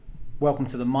Welcome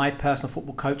to the My Personal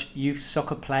Football Coach Youth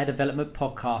Soccer Player Development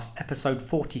Podcast, episode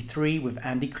 43 with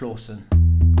Andy Clawson.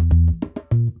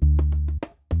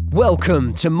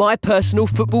 Welcome to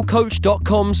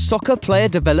MyPersonalFootballCoach.com's Soccer Player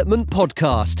Development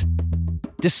Podcast.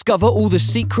 Discover all the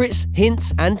secrets,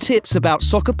 hints and tips about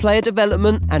soccer player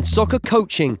development and soccer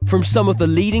coaching from some of the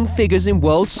leading figures in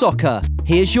world soccer.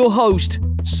 Here's your host,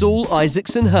 Saul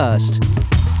Isaacson-Hurst.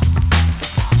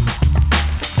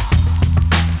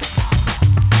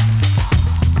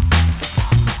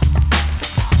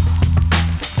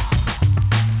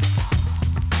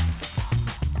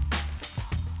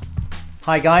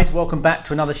 Hi guys, welcome back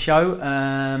to another show.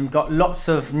 Got lots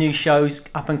of new shows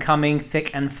up and coming,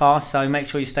 thick and fast, so make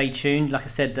sure you stay tuned. Like I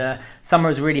said, summer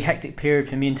is a really hectic period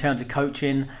for me in terms of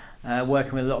coaching,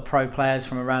 working with a lot of pro players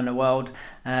from around the world.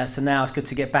 So now it's good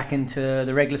to get back into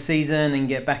the regular season and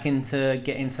get back into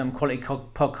getting some quality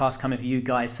podcasts coming for you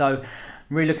guys. So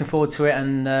really looking forward to it,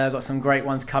 and got some great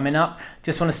ones coming up.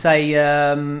 Just want to say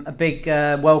a big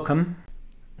welcome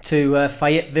to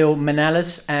Fayetteville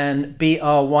Manalas and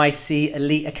BRYC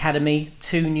Elite Academy,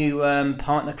 two new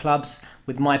partner clubs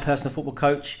with My Personal Football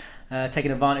Coach,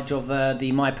 taking advantage of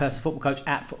the My Personal Football Coach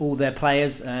app for all their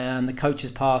players and the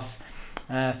coaches pass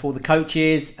for the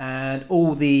coaches and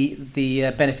all the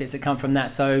benefits that come from that.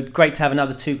 So great to have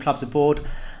another two clubs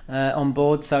on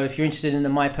board. So if you're interested in the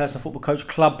My Personal Football Coach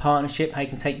Club partnership, how you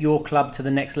can take your club to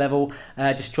the next level,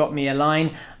 just drop me a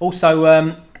line. Also,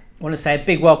 I want to say a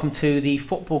big welcome to the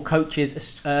Football Coaches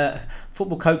Australia.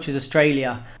 Football Coaches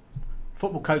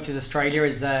Australia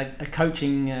is a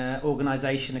coaching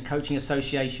organisation, a coaching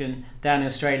association down in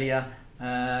Australia.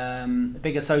 A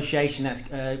big association that's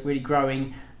really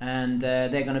growing, and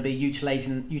they're going to be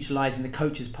utilising the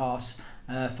coaches pass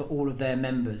for all of their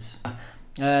members.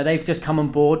 They've just come on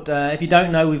board. If you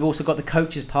don't know, we've also got the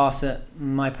coaches pass at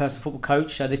My Personal Football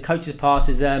Coach. The coaches pass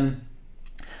is an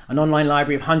online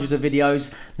library of hundreds of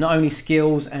videos, not only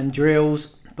skills and drills,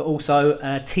 but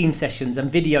also team sessions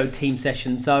and video team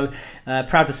sessions. So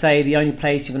proud to say the only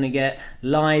place you're going to get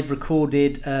live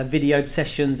recorded videoed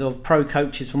sessions of pro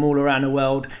coaches from all around the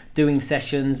world doing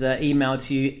sessions emailed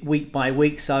to you week by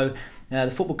week. So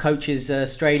the Football Coaches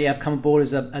Australia have come aboard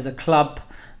as a club,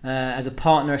 as a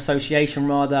partner association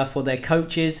rather, for their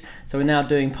coaches. So we're now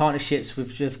doing partnerships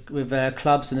with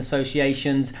clubs and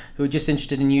associations who are just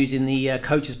interested in using the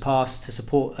coaches pass to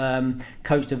support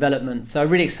coach development. So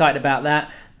really excited about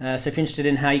that. So if you're interested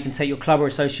in how you can take your club or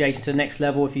association to the next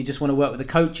level, if you just want to work with the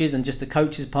coaches and just the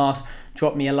coaches pass,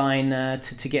 drop me a line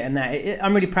to get in that.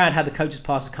 I'm really proud how the coaches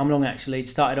pass has come along. Actually, it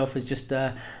started off as just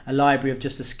a library of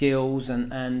just the skills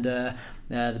and the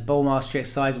ball mastery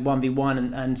exercise,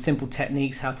 1v1 and simple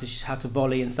techniques, how to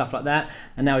volley and stuff like that.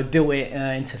 And now we built it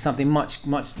into something much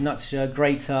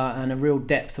greater and a real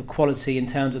depth of quality in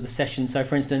terms of the sessions. So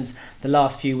for instance, the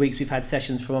last few weeks we've had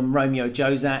sessions from Romeo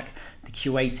Jozak, the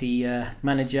Q80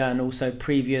 manager, and also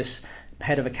previous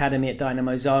head of academy at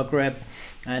Dynamo Zagreb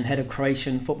and head of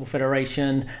Croatian Football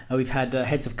Federation. We've had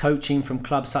heads of coaching from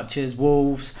clubs such as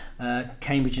Wolves,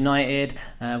 Cambridge United.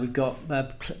 We've got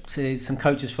some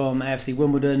coaches from AFC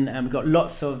Wimbledon, and we've got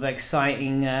lots of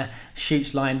exciting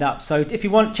shoots lined up. So if you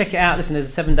want, check it out. Listen,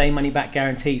 there's a 7-day money-back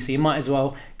guarantee, so you might as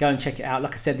well go and check it out.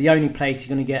 Like I said, the only place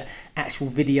you're going to get actual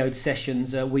videoed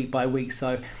sessions week by week.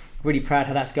 So really proud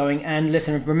how that's going. And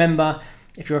listen, remember,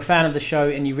 if you're a fan of the show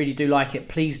and you really do like it,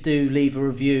 please do leave a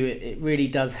review. It really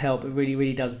does help. It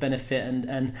really does benefit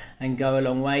and go a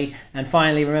long way. And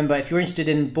finally, remember, if you're interested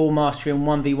in ball mastery and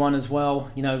 1v1 as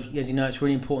well, as you know, it's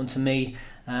really important to me.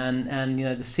 And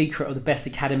the secret of the best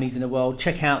academies in the world,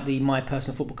 check out the My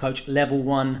Personal Football Coach Level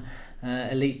 1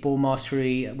 Elite Ball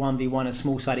Mastery 1v1 and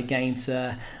small-sided games.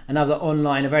 Another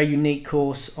online, a very unique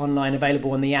course online,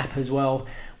 available on the app as well,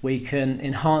 where you can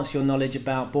enhance your knowledge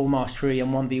about ball mastery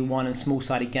and 1v1 and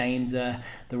small-sided games, the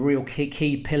real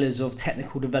key pillars of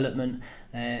technical development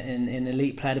in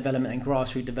elite player development and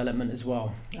grassroots development as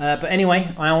well. But anyway,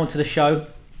 on to the show.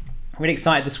 Really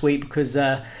excited this week because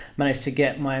I managed to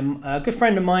get my good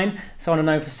friend of mine, someone I've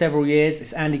known for several years.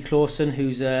 It's Andy Clawson,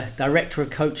 who's a director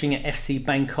of coaching at FC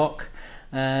Bangkok.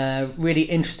 Really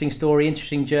interesting story,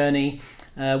 interesting journey.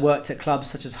 Worked at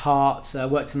clubs such as Hearts,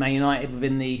 worked at Man United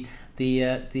within the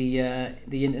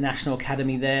international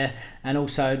academy there, and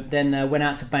also then went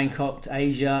out to Bangkok, to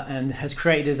Asia, and has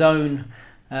created his own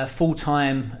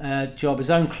full-time job, his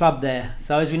own club there.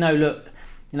 So as we know, look,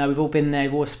 You know, we've all been there,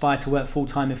 we've all aspired to work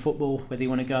full-time in football, whether you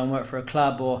want to go and work for a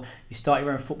club or you start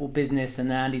your own football business. And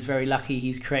Andy's very lucky.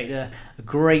 He's created a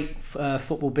great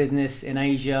football business in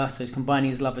Asia. So he's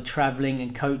combining his love of travelling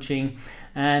and coaching.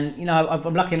 And, you know,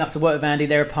 I'm lucky enough to work with Andy.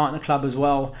 They're a partner club as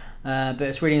well. But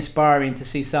it's really inspiring to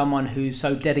see someone who's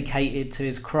so dedicated to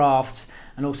his craft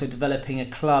and also developing a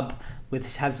club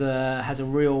which has a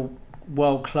real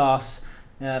world-class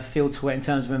feel to it in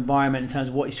terms of environment, in terms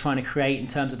of what he's trying to create, in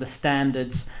terms of the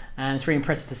standards. And it's really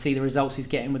impressive to see the results he's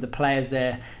getting with the players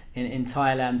there in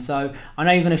Thailand. So I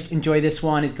know you're going to enjoy this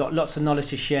one. He's got lots of knowledge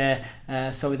to share.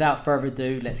 So without further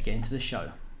ado, let's get into the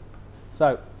show.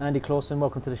 So, Andy Clawson,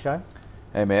 welcome to the show.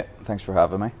 Hey mate, thanks for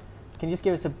having me. Can you just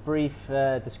give us a brief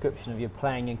description of your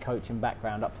playing and coaching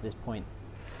background up to this point?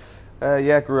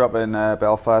 Yeah, grew up in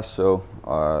Belfast, so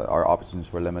our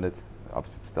options were limited.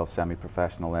 Obviously it's still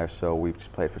semi-professional there, so we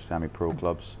just played for semi-pro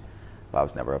clubs. But I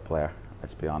was never a player,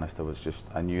 let's be honest.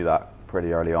 I knew that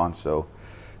pretty early on, so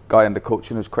got into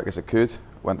coaching as quick as I could.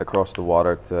 Went across the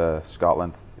water to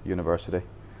Scotland University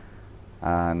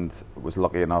and was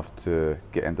lucky enough to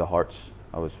get into Hearts.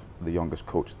 I was the youngest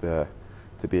coach to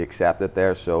be accepted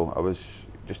there, so I was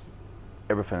just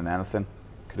everything and anything.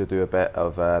 Could I do a bit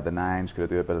of the 9s, could I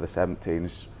do a bit of the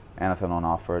 17s, anything on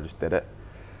offer, I just did it.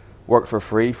 Worked for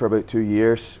free for about 2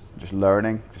 years, just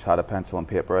learning, just had a pencil and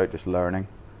paper out, just learning.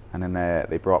 And then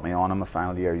they brought me on in my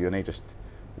final year of uni, just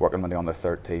working with the under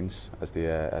 13s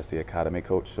as the academy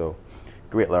coach. So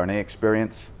great learning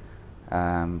experience.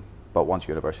 But once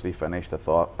university finished, I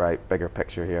thought, right, bigger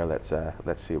picture here,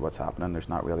 let's see what's happening. There's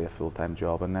not really a full-time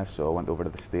job in this, so I went over to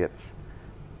the States,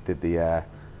 did the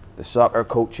soccer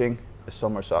coaching, the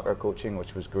summer soccer coaching,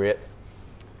 which was great.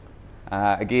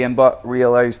 Again, but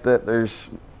realised that there's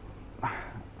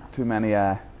too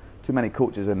many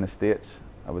coaches in the States.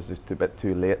 I was just a bit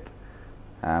too late.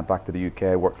 Back to the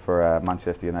UK, worked for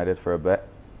Manchester United for a bit.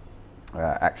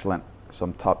 Excellent,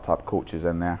 some top coaches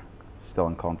in there, still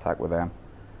in contact with them.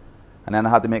 And then I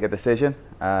had to make a decision.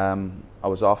 I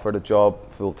was offered a job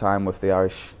full-time with the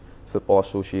Irish Football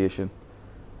Association,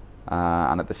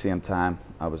 and at the same time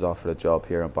I was offered a job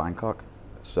here in Bangkok.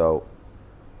 So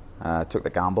I took the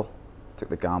gamble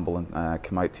and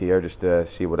came out here just to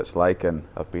see what it's like, and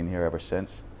I've been here ever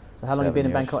since. So how long have you been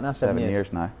in Bangkok now? 7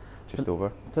 years now, just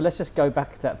over. So let's just go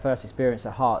back to that first experience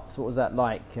at Hearts. What was that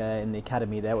like in the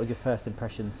academy there? What were your first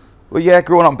impressions? Well, yeah,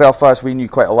 growing up in Belfast, we knew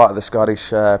quite a lot of the Scottish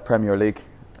Premier League.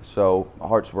 So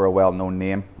Hearts were a well-known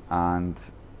name, and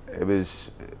it was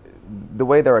the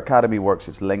way their academy works.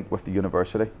 It's linked with the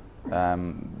university.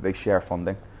 They share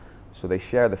funding, so they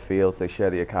share the fields, they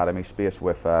share the academy space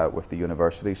with the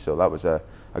university. So that was a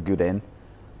good in.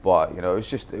 But you know,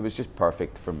 it was just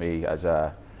perfect for me as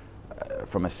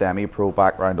from a semi-pro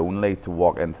background only to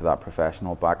walk into that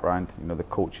professional background. You know, the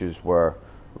coaches were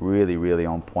really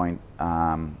on point.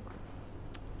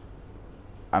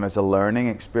 And as a learning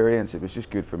experience, it was just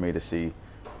good for me to see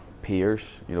peers,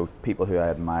 you know, people who I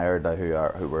admired,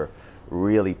 who were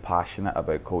really passionate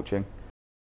about coaching.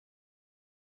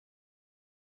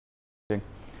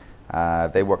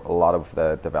 They worked a lot of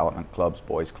the development clubs,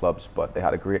 boys clubs, but they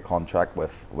had a great contract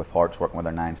with Hearts, working with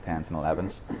their 9s, 10s and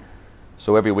 11s.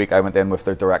 So every week I went in with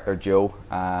their director, Joe,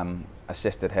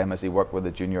 assisted him as he worked with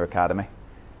the junior academy.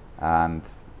 And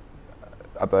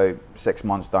about 6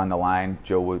 months down the line,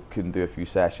 Joe couldn't do a few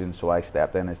sessions, so I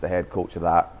stepped in as the head coach of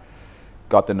that.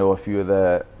 Got to know a few of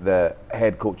the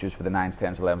head coaches for the 9s,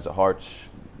 10s, 11s at Hearts.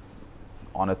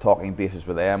 On a talking basis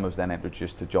with them, I was then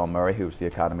introduced to John Murray, who was the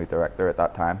academy director at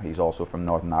that time. He's also from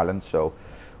Northern Ireland, so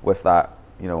with that,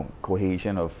 you know,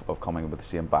 cohesion of coming with the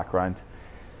same background.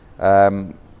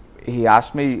 He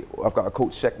asked me, I've got a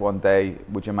coach sick one day,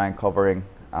 would you mind covering?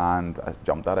 And I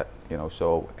jumped at it, you know,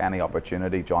 so any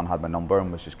opportunity. John had my number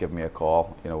and was just giving me a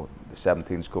call. You know, the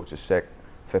 17's coach is sick,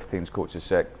 15's coach is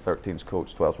sick, 13's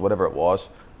coach, 12's, whatever it was,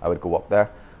 I would go up there.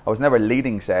 I was never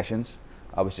leading sessions.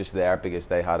 I was just there because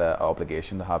they had an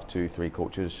obligation to have 2-3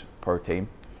 coaches per team.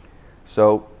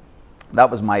 So that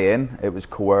was my in. It was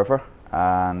Coerver,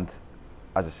 and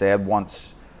as I said,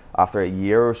 once after a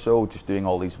year or so, just doing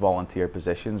all these volunteer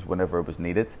positions whenever it was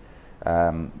needed,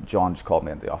 John just called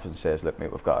me into the office and says, look mate,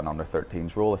 we've got an under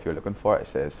 13s role if you're looking for it. I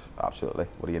says, absolutely,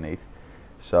 what do you need?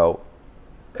 So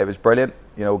it was brilliant,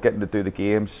 you know, getting to do the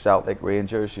games, Celtic,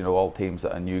 Rangers, you know, all teams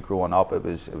that I knew growing up. It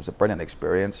was a brilliant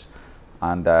experience,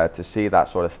 and to see that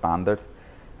sort of standard.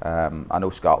 I know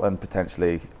Scotland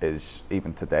potentially is,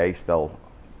 even today, still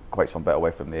quite some bit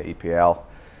away from the EPL,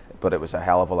 but it was a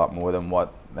hell of a lot more than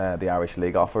what the Irish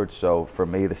League offered. So for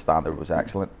me, the standard was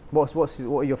excellent. What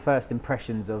are your first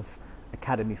impressions of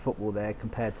academy football there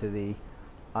compared to the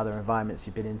other environments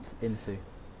you've been into?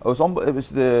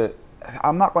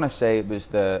 I'm not going to say it was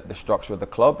the structure of the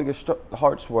club, because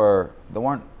Hearts they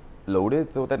weren't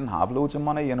loaded. They didn't have loads of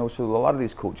money, so a lot of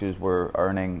these coaches were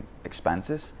earning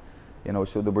expenses,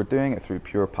 so they were doing it through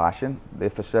pure passion. The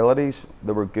facilities,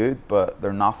 they were good, but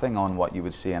they're nothing on what you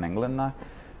would see in England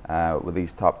now with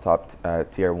these top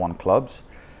tier 1 clubs.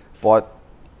 But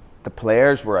the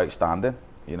players were outstanding.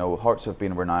 Hearts have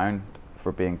been renowned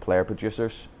for being player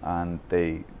producers, and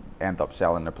they end up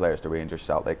selling their players to Rangers,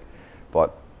 Celtic.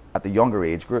 But at the younger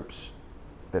age groups,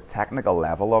 the technical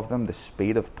level of them, the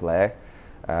speed of play,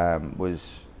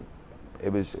 was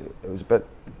a bit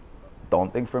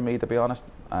daunting for me, to be honest.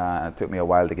 It took me a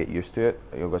while to get used to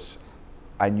it, because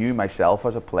I knew myself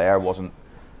as a player wasn't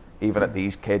even at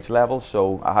these kids' levels,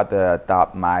 so I had to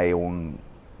adapt my own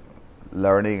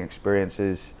learning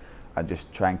experiences and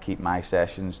just try and keep my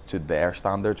sessions to their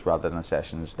standards rather than the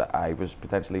sessions that I was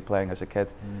potentially playing as a kid.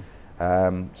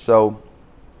 So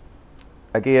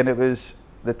again, it was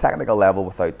the technical level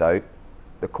without doubt,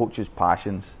 the coaches'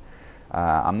 passions.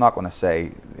 I'm not going to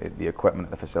say the equipment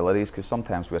at the facilities, because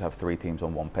sometimes we'd have 3 teams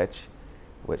on one pitch,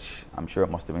 which I'm sure it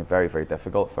must have been very, very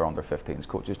difficult for under 15s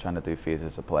coaches trying to do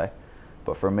phases of play.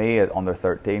 But for me at under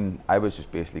 13, I was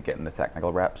just basically getting the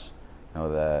technical reps.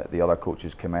 The other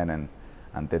coaches came in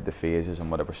and did the phases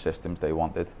and whatever systems they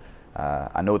wanted.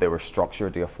 I know they were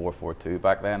structured to a 4-4-2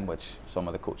 back then, which some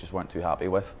of the coaches weren't too happy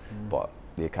with, but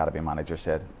the academy manager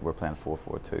said we're playing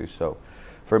 4-4-2. So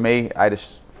for me, I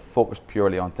just focused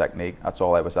purely on technique. That's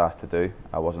all I was asked to do.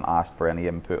 I wasn't asked for any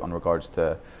input on regards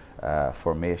to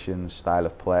formations, style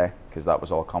of play, because that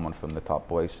was all coming from the top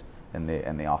boys in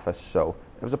the office. So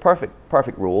it was a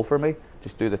perfect role for me.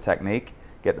 Just do the technique,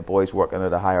 get the boys working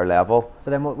at a higher level.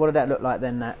 So then what did that look like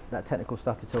then, that technical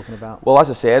stuff you're talking about? Well, as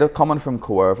I said, coming from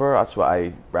Coerver, that's what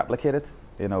I replicated.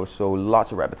 So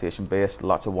lots of repetition based,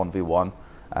 lots of 1v1.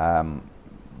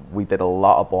 We did a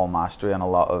lot of ball mastery and a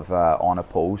lot of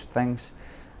unopposed things.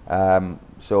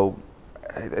 So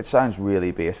it sounds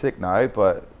really basic now,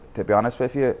 but to be honest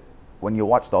with you, when you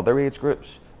watched other age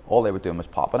groups, all they were doing was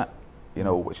popping it,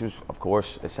 which was of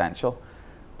course essential.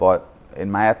 But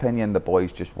in my opinion, the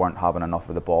boys just weren't having enough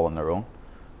of the ball on their own.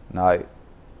 Now,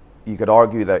 you could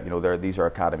argue that these are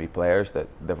academy players, that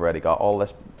they've already got all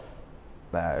this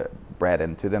bred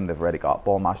into them. They've already got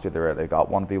ball mastery. They've already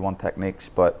got 1v1 techniques.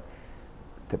 But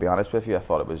to be honest with you, I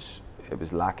thought it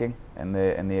was lacking in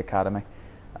the academy.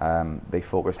 They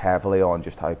focused heavily on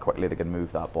just how quickly they can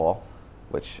move that ball,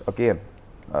 which again,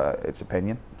 it's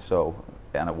opinion.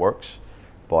 And it works.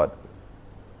 But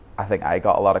I think I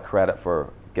got a lot of credit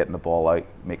for getting the ball out,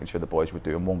 making sure the boys were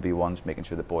doing 1v1s, making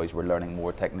sure the boys were learning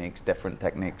more techniques, different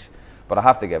techniques. But I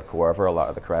have to give Coerver a lot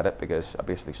of the credit, because I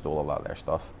basically stole a lot of their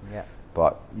stuff. Yeah.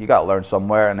 But you got to learn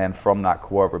somewhere, and then from that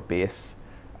Coerver base,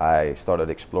 I started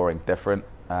exploring different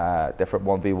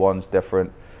 1v1s,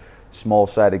 different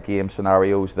small-sided game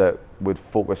scenarios that would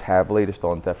focus heavily just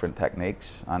on different techniques.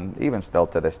 And even still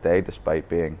to this day, despite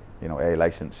being A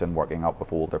licensed and working up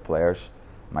with older players,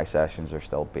 my sessions are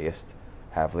still based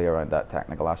heavily around that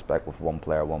technical aspect with one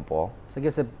player, one ball. So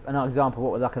give us an example.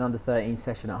 What would like an under 13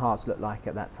 session at Hearts look like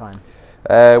at that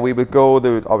time? We would go,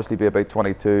 there would obviously be about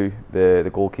 22,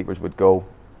 the goalkeepers would go.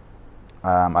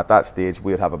 At that stage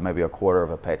we would have maybe a quarter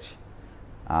of a pitch,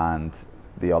 and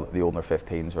the older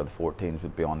 15s or the 14s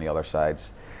would be on the other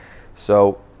sides.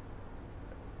 So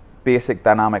basic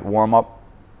dynamic warm-up.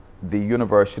 The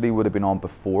university would have been on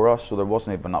before us, so there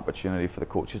wasn't even an opportunity for the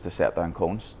coaches to set down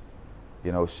cones.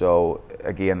 So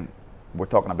again, we're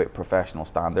talking about professional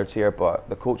standards here, but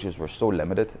the coaches were so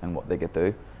limited in what they could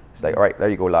do. It's like, all right, there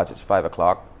you go, lads, it's 5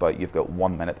 o'clock, but you've got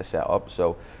 1 minute to set up.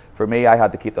 So for me, I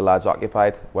had to keep the lads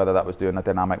occupied, whether that was doing a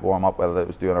dynamic warm-up, whether that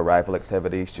was doing arrival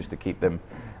activities, just to keep them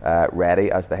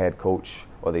ready as the head coach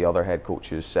or the other head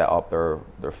coaches set up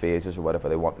their phases or whatever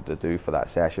they wanted to do for that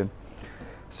session.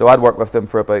 So I'd work with them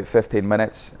for about 15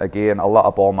 minutes. Again, a lot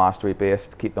of ball mastery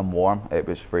based, keep them warm. It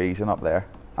was freezing up there.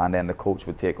 And then the coach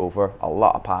would take over. A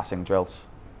lot of passing drills,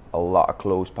 a lot of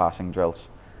closed passing drills,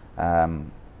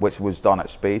 which was done at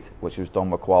speed, which was done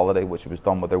with quality, which was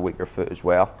done with their weaker foot as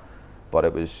well. But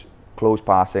it was closed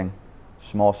passing,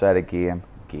 small-sided game.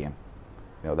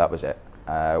 That was it.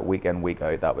 Week in, week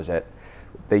out, that was it.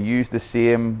 They used the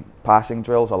same passing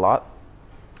drills a lot,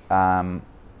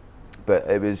 but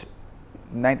it was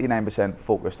 99%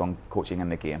 focused on coaching in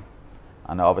the game.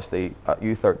 And obviously at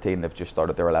U13 they've just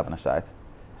started their 11-a-side,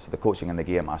 so the coaching in the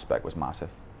game aspect was massive.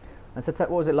 And so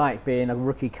what was it like being a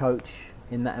rookie coach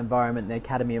in that environment, the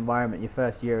academy environment, your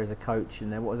first year as a coach,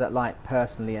 and what was that like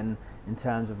personally, and in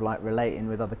terms of like relating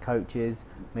with other coaches,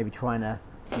 maybe trying to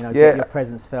get your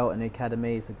presence felt in the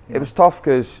academies? It was tough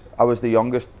because I was the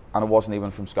youngest and I wasn't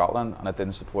even from Scotland, and I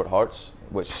didn't support Hearts,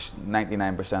 which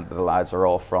 99% of the lads are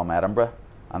all from Edinburgh,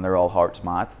 and they're all Hearts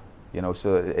mad, you know,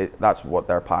 so that's what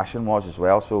their passion was as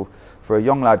well. So for a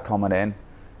young lad coming in,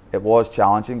 it was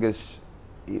challenging because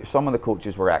some of the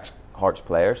coaches were ex-Hearts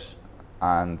players,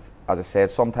 and as I said,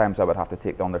 sometimes I would have to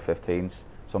take the under-15s,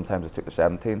 sometimes I took the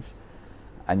 17s,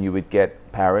 and you would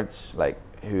get parents like,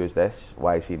 who is this?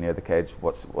 Why is he near the kids?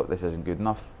 This isn't good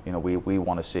enough. You know, we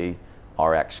want to see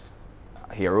our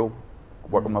ex-hero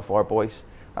working with our boys,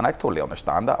 and I totally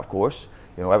understand that, of course.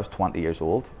 You know, I was 20 years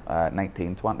old,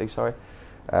 20, sorry,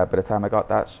 by the time I got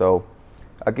that. So,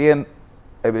 again,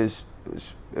 it was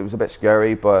a bit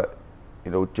scary, but you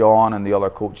know, John and the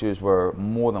other coaches were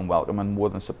more than welcoming,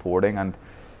 more than supporting, and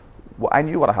I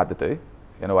knew what I had to do.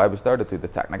 You know, I was there to do the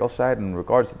technical side, and in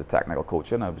regards to the technical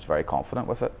coaching, I was very confident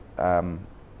with it.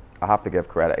 I have to give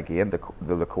credit again to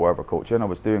the Coerver coaching. I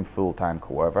was doing full-time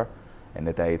Coerver in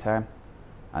the daytime,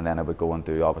 and then I would go and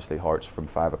do, obviously, Hearts from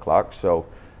 5 o'clock. So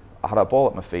I had a ball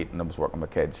at my feet, and I was working with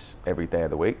kids every day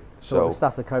of the week. So the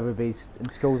stuff that Coerver would be in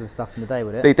schools and stuff in the day,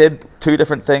 would it? They did 2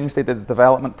 different things. They did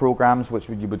development programs, which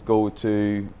you would go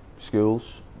to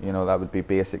schools. You know, that would be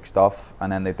basic stuff.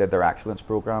 And then they did their excellence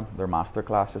program, their master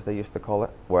classes, they used to call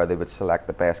it, where they would select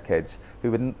the best kids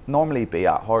who would normally be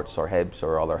at Hearts or Hibs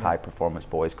or other high performance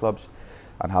boys clubs,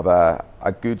 and have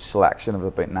a good selection of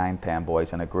about 9-10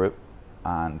 boys in a group,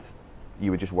 and you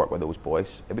would just work with those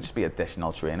boys. It would just be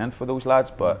additional training for those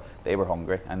lads, but they were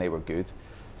hungry and they were good.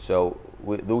 So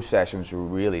those sessions were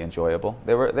really enjoyable.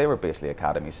 They were basically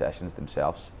academy sessions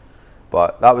themselves.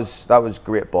 But that was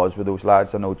great buzz with those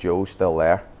lads. I know Joe's still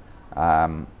there,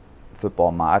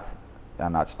 football mad,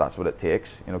 and that's what it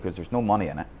takes. You know, because there's no money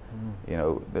in it. You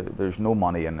know, there's no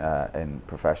money in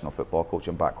professional football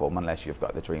coaching back home unless you've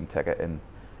got the dream ticket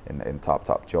in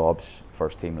top jobs,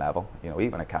 first team level. You know,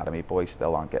 even academy boys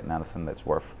still aren't getting anything that's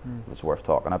worth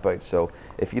talking about. So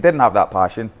if you didn't have that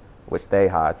passion, which they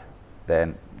had,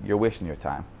 then you're wasting your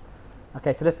time.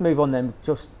 Okay, so let's move on then.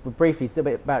 Just briefly, a little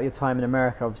bit about your time in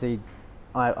America. Obviously,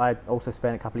 I also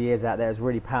spent a couple of years out there. It was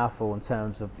really powerful in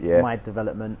terms of my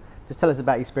development. Just tell us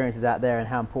about your experiences out there and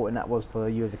how important that was for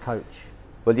you as a coach.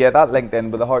 Well, yeah, that linked in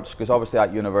with the Hearts, because obviously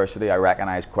at university I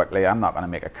recognised quickly I'm not going to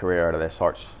make a career out of this.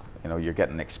 Hearts, you know, you're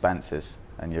getting expenses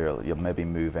and you'll maybe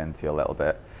move into a little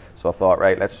bit. So I thought,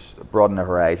 right, let's broaden the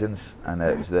horizons, and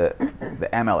it was the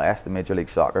MLS, the Major League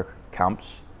Soccer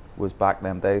camps, was back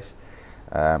them days.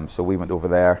 So we went over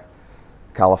there,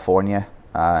 California,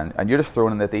 and you're just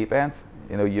thrown in the deep end.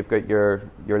 You know, you've got your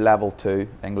level 2,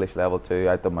 English level 2.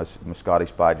 I've done my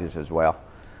Scottish badges as well,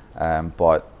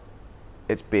 but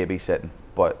it's babysitting.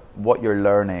 But what you're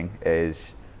learning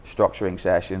is structuring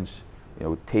sessions, you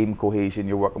know, team cohesion.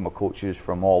 You're working with coaches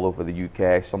from all over the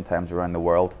UK, sometimes around the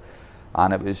world,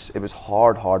 and it was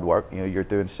hard work. You know, you're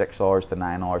doing 6 hours to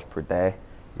 9 hours per day.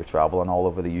 You're traveling all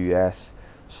over the US.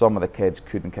 Some of the kids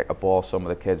couldn't kick a ball, some of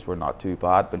the kids were not too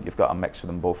bad, but you've got a mix of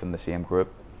them both in the same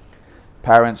group.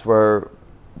 Parents were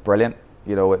brilliant.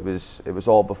 You know, it was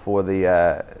all before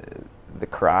the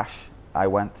crash. I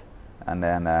went, and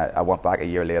then I went back a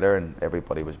year later, and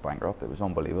everybody was bankrupt. It was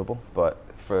unbelievable. But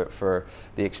for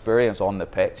the experience on the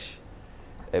pitch,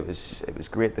 it was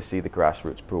great to see the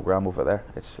grassroots program over there.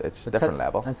 It's a different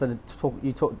level. And so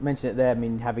mentioned it there. I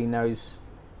mean, having those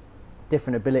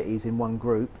different abilities in one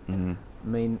group. Mm-hmm. I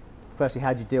mean, firstly,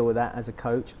 how do you deal with that as a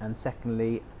coach? And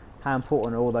secondly, how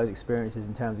important are all those experiences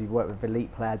in terms of you've worked with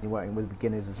elite players and you're working with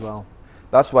beginners as well?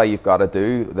 That's why you've got to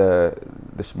do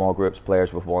the small groups,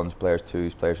 players with 1s, players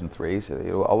 2s, players in 3s.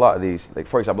 You know, a lot of these, like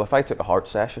for example, if I took a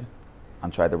Hearts session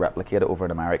and tried to replicate it over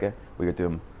in America, we were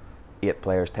doing 8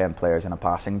 players, 10 players in a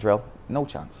passing drill, no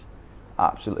chance,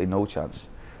 absolutely no chance.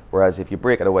 Whereas if you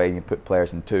break it away and you put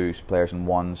players in 2s, players in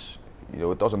 1s, you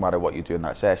know, it doesn't matter what you do in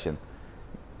that session,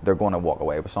 they're going to walk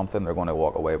away with something. They're going to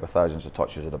walk away with thousands of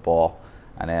touches of the ball,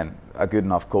 and then a good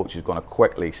enough coach is going to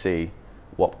quickly see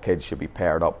what kids should be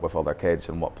paired up with other kids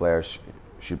and what players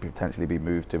should potentially be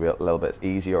moved to a little bit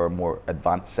easier or more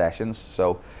advanced sessions.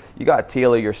 So you got to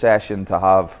tailor your session to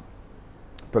have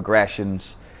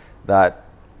progressions that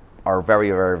are very,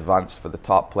 very advanced for the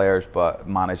top players, but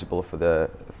manageable for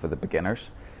the beginners.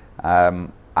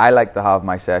 I like to have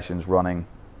my sessions running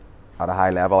at a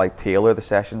high level. I tailor the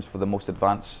sessions for the most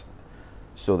advanced,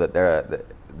 so that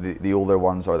the older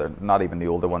ones, or they're not even the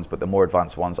older ones, but the more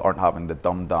advanced ones aren't having to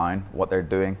dumb down what they're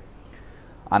doing.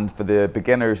 And for the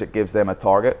beginners, it gives them a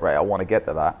target, right? I want to get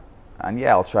to that, and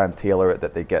yeah, I'll try and tailor it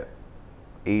that they get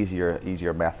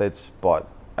easier methods, but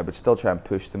I would still try and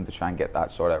push them to try and get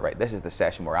that sort of, right, this is the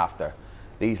session we're after.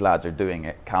 These lads are doing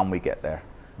it. Can we get there?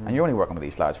 And you're only working with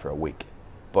these lads for a week.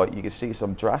 but you can see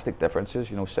some drastic differences.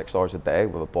 6 hours a day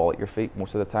with a ball at your feet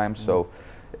most of the time. So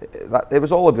it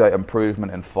was all about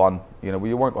improvement and fun. You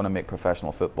weren't going to make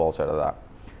professional footballs out of that.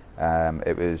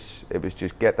 It was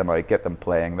just get them out, get them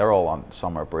playing. They're all on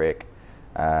summer break.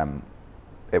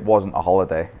 It wasn't a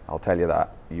holiday, I'll tell you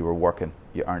that. You were working,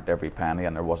 you earned every penny,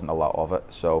 and there wasn't a lot of it.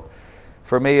 So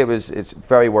for me, it's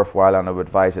very worthwhile, and I would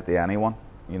advise it to anyone.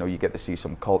 You get to see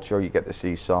some culture, you get to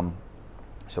see some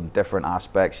different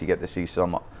aspects, you get to see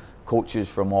some coaches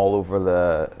from all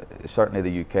over certainly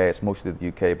the UK. It's mostly the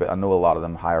UK, but I know a lot of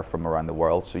them hire from around the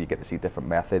world, so you get to see different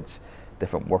methods,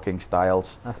 different working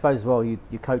styles. I suppose as well, you're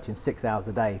coaching 6 hours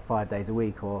a day, 5 days a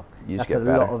week, or that's a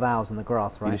better. lot of hours on the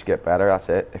grass, right? You just get better, that's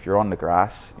it. If you're on the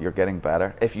grass, you're getting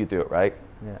better, if you do it right.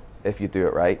 Yeah. If you do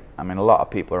it right. I mean, a lot of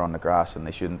people are on the grass and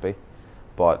they shouldn't be,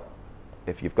 but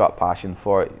if you've got passion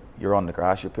for it, you're on the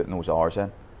grass, you're putting those hours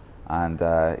in, and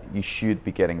you should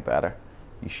be getting better.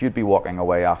 You should be walking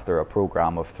away after a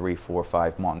program of 3, 4,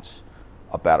 5 months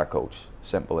a better coach.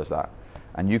 Simple as that.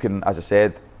 And you can, as I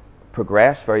said,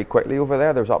 progress very quickly over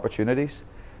there. There's opportunities.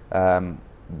 The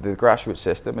grassroots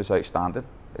system is outstanding.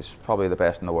 It's probably the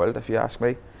best in the world, if you ask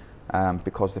me,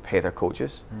 because they pay their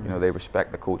coaches. They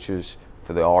respect the coaches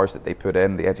for the hours that they put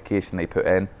in, the education they put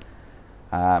in,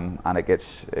 and it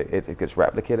gets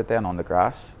replicated then on the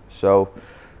grass. So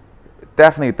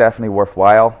definitely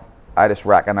worthwhile. I just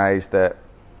recognise that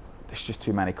there's just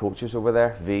too many coaches over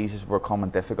there. Visas were becoming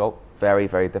difficult, very,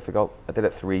 very difficult. I did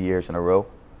it 3 years in a row.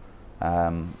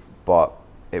 But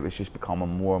it was just becoming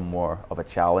more and more of a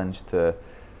challenge to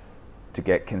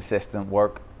get consistent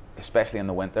work, especially in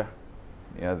the winter.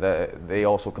 They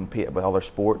also compete with other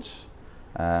sports.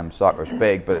 Soccer's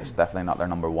big, but it's definitely not their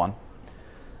number one.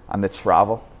 And the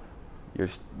travel,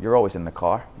 you're always in the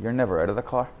car. You're never out of the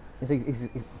car.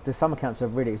 The summer camps are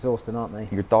really exhausting, aren't they?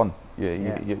 You're done.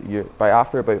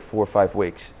 After about 4 or 5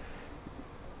 weeks,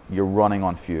 you're running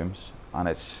on fumes, and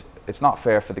it's not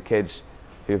fair for the kids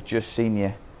who have just seen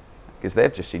you, because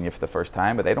they've just seen you for the first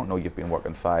time, but they don't know you've been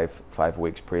working five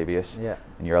weeks previous. Yeah.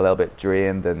 And you're a little bit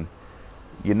drained, and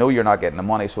you're not getting the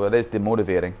money, so it is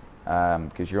demotivating,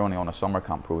 because you're only on a summer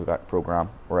camp program,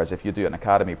 whereas if you do an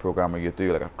academy program or you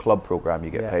do like a club program, you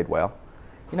get paid well.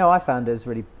 I found it was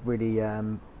really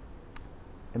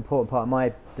important part of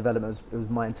my development was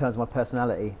in terms of my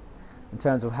personality, in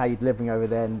terms of how you're delivering over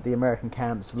there. And the American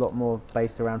camps a lot more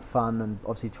based around fun and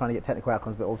obviously trying to get technical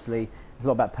outcomes, but obviously it's a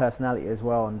lot about personality as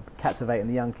well and captivating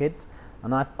the young kids.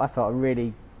 And I felt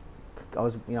I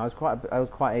was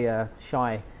quite a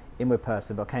shy inward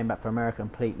person, but I came back from America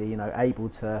completely able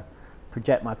to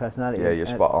project my personality. Yeah, you're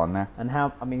spot on there. And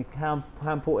how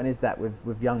important is that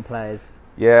with young players?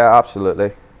 Yeah,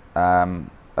 absolutely. I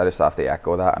just have to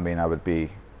echo that. I mean, I would be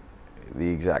the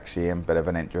exact same, bit of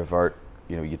an introvert.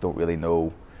 You don't really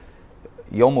know.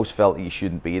 You almost felt that you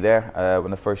shouldn't be there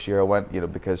when the first year I went,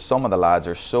 because some of the lads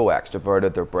are so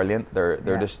extroverted, they're brilliant,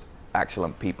 they're just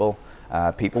excellent people.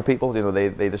 People,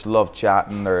 they just love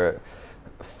chatting, they're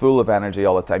full of energy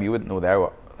all the time. You wouldn't know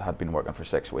they had been working for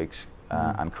 6 weeks,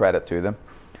 and credit to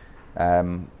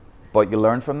them. But you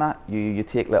learn from that. You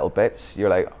take little bits. You're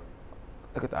like,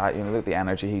 look at that, look at the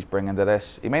energy he's bringing to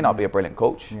this. He may not be a brilliant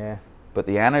coach, but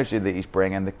the energy that he's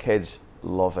bringing, the kids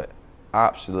love it,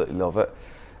 absolutely love it.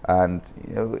 And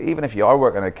even if you are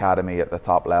working an academy at the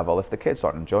top level, if the kids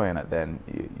aren't enjoying it, then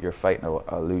you're fighting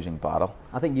a losing battle.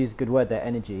 I think you used a good word there,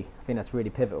 energy. I think that's really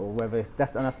pivotal. I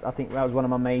think that was one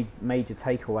of my major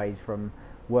takeaways from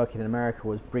working in America,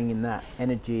 was bringing that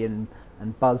energy and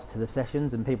buzz to the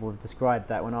sessions. And people have described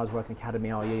that when I was working academy,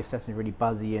 your sessions are really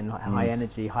buzzy and high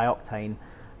energy, high octane.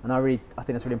 And I think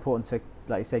that's really important to,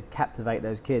 like you said, captivate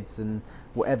those kids, and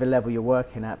whatever level you're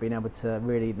working at, being able to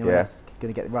really that's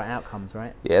going to get the right outcomes,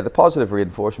 right? Yeah, the positive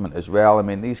reinforcement as well. I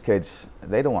mean, these kids,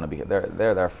 they don't want to be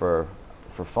they're there for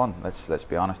fun. Let's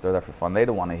be honest, they're there for fun. They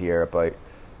don't want to hear about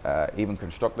even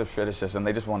constructive criticism.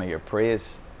 They just want to hear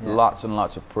praise, lots and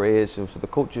lots of praise. So the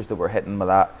coaches that were hitting with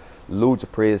that, loads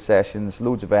of praise sessions,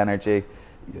 loads of energy,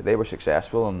 they were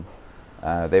successful,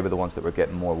 and they were the ones that were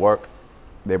getting more work.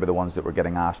 They were the ones that were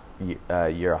getting asked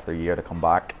year after year to come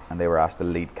back, and they were asked to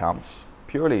lead camps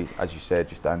purely, as you said,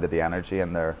 just down to the energy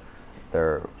and their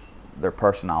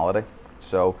personality.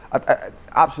 So I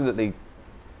absolutely,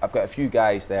 I've got a few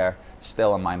guys there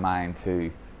still in my mind who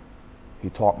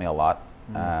taught me a lot.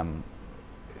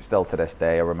 Still to this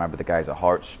day, I remember the guys at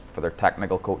Hearts for their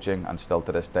technical coaching, and still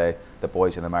to this day, the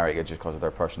boys in America, just because of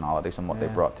their personalities and what they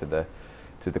brought to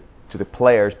to the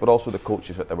players, but also the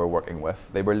coaches that they were working with.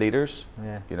 They were leaders.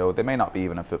 Yeah. You know, they may not be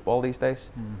even in football these days,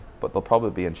 but they'll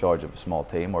probably be in charge of a small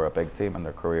team or a big team in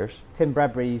their careers. Tim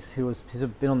Bradbury, who's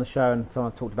been on the show and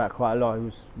someone I've talked about quite a lot,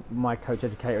 who's my coach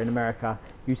educator in America,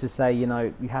 used to say, you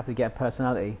know, you have to get a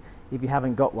personality. If you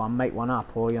haven't got one, make one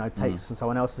up, or, you know, take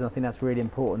someone else's. And I think that's really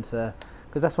important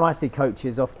because that's when I see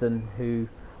coaches often who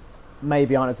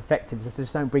maybe aren't as effective. They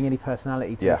just don't bring any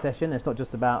personality to the session. It's not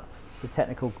just about the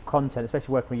technical content,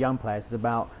 especially working with young players. It's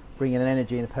about bringing an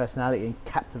energy and a personality and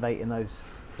captivating those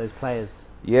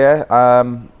players. Yeah,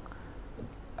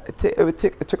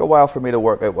 it took a while for me to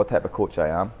work out what type of coach I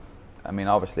am. I mean,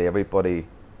 obviously everybody, you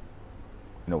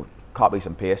know, copies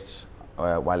and pastes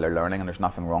while they're learning, and there's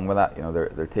nothing wrong with that. You know,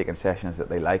 they're taking sessions that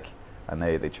they like, and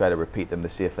they try to repeat them to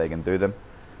see if they can do them.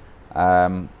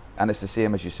 And it's the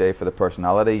same as you say for the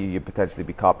personality. You potentially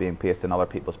be copying and pasting other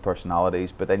people's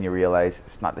personalities, but then you realise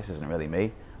this isn't really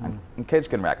me. And kids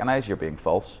can recognise you're being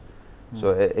false. So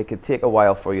it could take a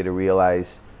while for you to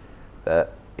realise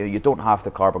that, you know, you don't have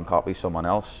to carbon copy someone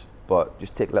else, but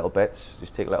just take little bits,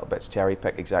 cherry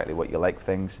pick exactly what you like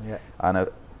things. Yeah. And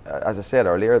as I said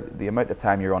earlier, the amount of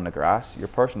time you're on the grass, your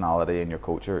personality and your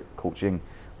coaching,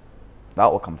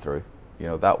 that will come through. You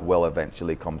know, that will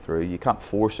eventually come through. You can't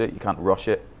force it, you can't rush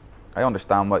it. I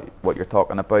understand what you're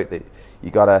talking about, that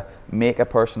you got to make a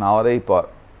personality,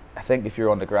 but I think if you're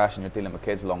on the grass and you're dealing with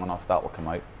kids long enough, that will come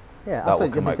out. Yeah, that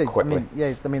will come out quickly.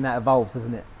 I mean that evolves,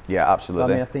 doesn't it? Yeah,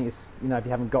 absolutely. I mean, I think it's, you know, if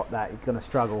you haven't got that, you're going to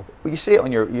struggle. Well, you see it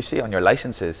on your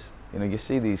licenses. You know, you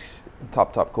see these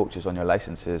top coaches on your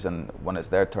licenses, and when it's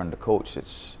their turn to coach,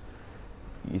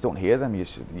 you don't hear them.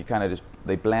 You kind of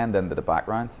they blend into the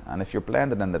background, and if you're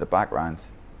blended into the background,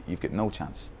 you've got no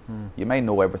chance. You may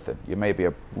know everything. You may be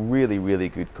a really, really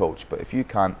good coach, but if you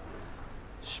can't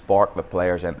spark the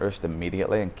player's interest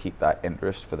immediately and keep that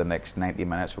interest for the next 90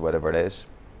 minutes or whatever it is,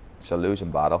 it's a losing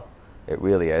battle. It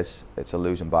really is. It's a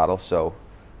losing battle. So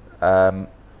I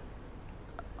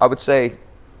would say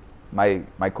my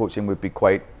coaching would be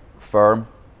quite firm,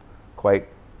 quite,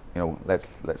 you know,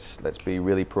 let's be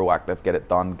really proactive, get it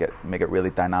done, make it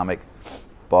really dynamic.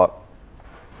 But,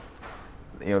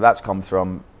 you know, that's come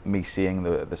from me seeing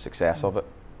the success of it,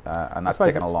 and that's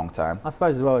taken a long time. I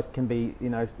suppose as well, it can be,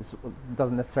 you know, it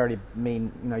doesn't necessarily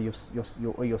mean, you know,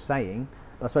 you're saying,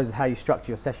 but I suppose it's how you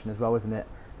structure your session as well, isn't it?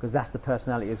 Because that's the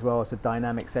personality as well. It's a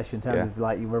dynamic session in terms of,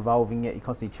 like, you're revolving it, you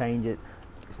constantly change it.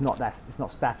 It's not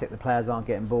static. The players aren't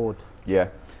getting bored. Yeah,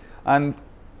 and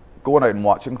going out and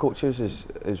watching coaches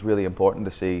is really important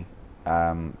to see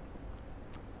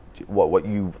what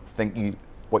you think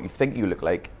you look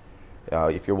like.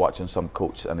 If you're watching some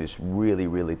coach and it's really,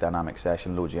 really dynamic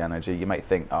session, loads of energy, you might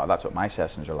think, oh, that's what my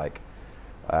sessions are like.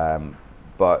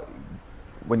 But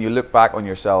when you look back on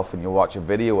yourself and you watch a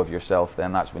video of yourself,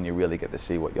 then that's when you really get to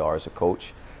see what you are as a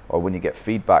coach. Or when you get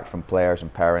feedback from players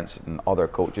and parents and other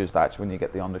coaches, that's when you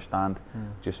get to understand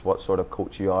just what sort of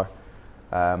coach you are.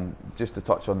 Just to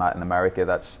touch on that, in America,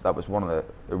 that was one of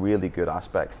the really good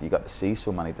aspects. You got to see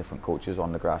so many different coaches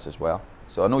on the grass as well.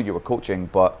 So I know you were coaching,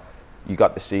 but you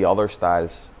got to see other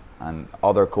styles and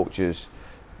other coaches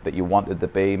that you wanted to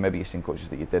be. Maybe you've seen coaches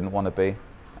that you didn't want to be,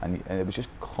 and it was just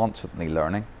constantly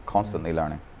learning.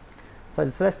 So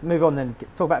let's move on then.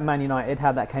 Let's talk about Man United,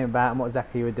 how that came about and what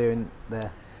exactly you were doing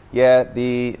there. Yeah,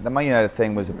 the Man United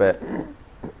thing was a bit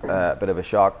of a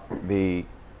shock. I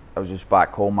was just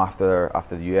back home after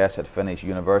the US had finished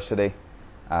university.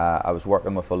 I was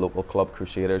working with a local club,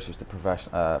 Crusaders, just a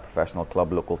professional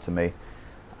club local to me,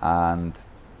 and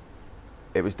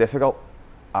it was difficult.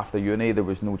 After uni, there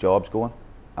was no jobs going.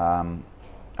 I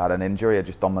had an injury. I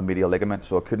just done my medial ligament,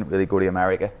 so I couldn't really go to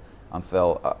America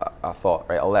until I thought,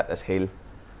 right, I'll let this heal.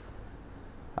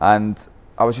 And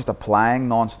I was just applying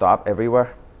non-stop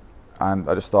everywhere, and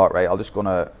I just thought, right, I'm just going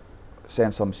to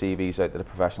send some CVs out to the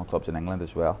professional clubs in England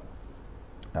as well.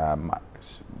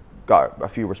 Got a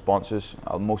few responses.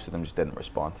 Most of them just didn't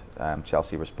respond.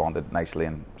 Chelsea responded nicely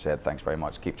and said, thanks very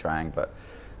much, keep trying. But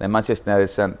then Manchester United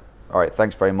sent, all right,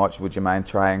 thanks very much, would you mind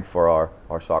trying for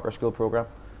our soccer school program?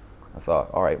 I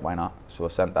thought, all right, why not? So I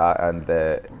sent that, and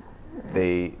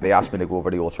they asked me to go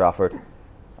over to Old Trafford,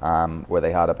 where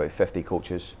they had about 50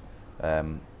 coaches.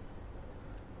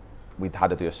 We'd had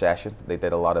to do a session. They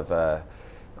did a lot of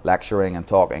lecturing and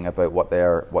talking about what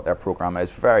their program is.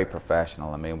 Very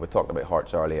professional. I mean, we talked about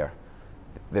Hearts earlier.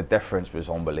 The difference was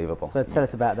unbelievable. So tell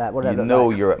us about that. What you know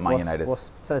like? You're at Man United.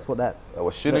 Tell us what that.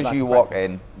 As soon as you walk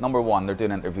in, number one, they're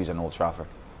doing interviews in Old Trafford.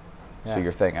 Yeah. So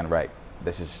you're thinking, right,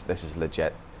 this is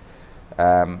legit.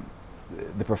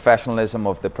 The professionalism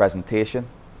of the presentation,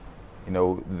 you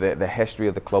know, the history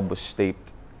of the club was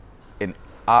steeped in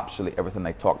absolutely everything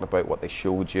they talked about, what they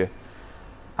showed you,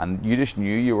 and you just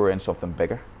knew you were in something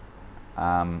bigger.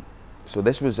 So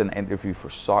this was an interview for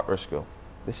soccer school.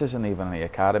 This isn't even the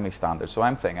academy standard. So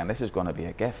I'm thinking this is going to be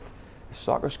a gift. The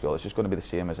soccer school is just going to be the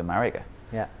same as America.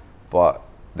 Yeah. But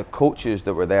the coaches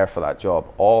that were there for that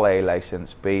job, all A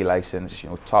license, B license,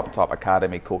 top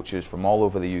academy coaches from all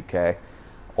over the UK,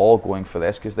 all going for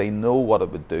this because they know what it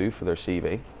would do for their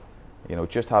CV.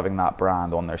 Just having that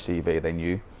brand on their CV, they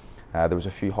knew. There was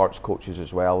a few Hearts coaches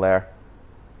as well there.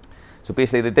 So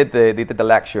basically, they did the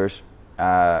lectures.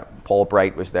 Paul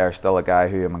Bright was there, still a guy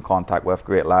who I'm in contact with,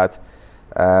 great lad,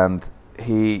 and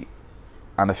he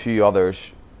and a few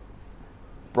others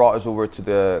brought us over to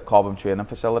the Cobham training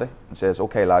facility and says,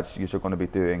 "Okay, lads, you are going to be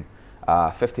doing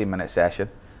a 15-minute session,"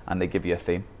 and they give you a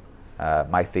theme.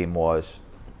 My theme was,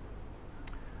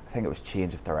 I think it was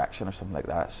change of direction or something like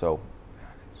that. So,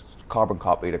 carbon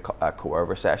copied a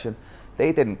core session.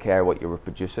 They didn't care what you were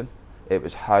producing. It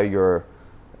was how your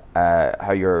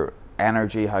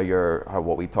energy, how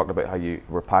what we talked about, how you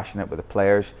were passionate with the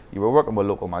players. You were working with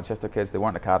local Manchester kids. They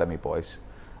weren't academy boys,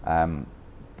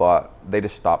 but they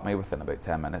just stopped me within about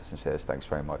 10 minutes and says, "Thanks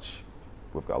very much.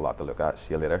 We've got a lot to look at.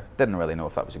 See you later." Didn't really know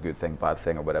if that was a good thing, bad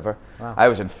thing, or whatever. Wow. I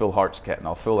was in full Hearts kit and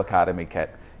all, full academy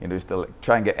kit. Just to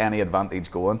try and get any advantage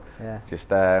going. Yeah. Just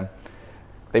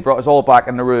they brought us all back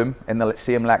in the room, in the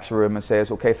same lecture room, and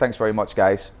says, "Okay, thanks very much,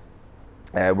 guys.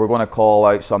 We're going to call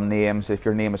out some names. If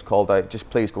your name is called out, just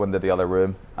please go into the other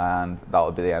room, and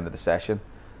that'll be the end of the session."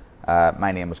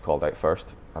 My name was called out first,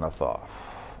 and I thought,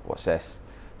 "What's this?"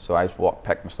 So I just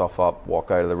pick my stuff up,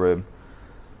 walk out of the room,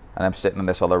 and I'm sitting in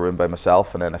this other room by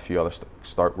myself, and then a few others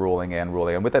start rolling in.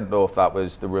 We didn't know if that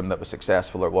was the room that was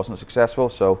successful or it wasn't successful.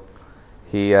 So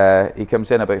he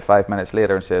comes in about 5 minutes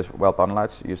later and says, "Well done,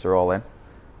 lads. You're all in."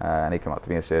 And he came up to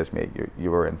me and says, "Mate, you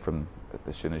were in from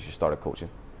as soon as you started coaching."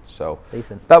 So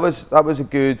decent. That was a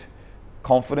good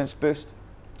confidence boost,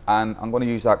 and I'm going to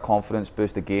use that confidence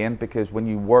boost again because when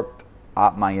you worked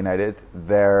at Man United,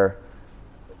 their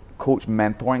coach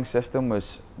mentoring system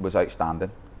was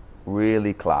outstanding,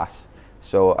 really class.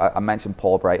 So I mentioned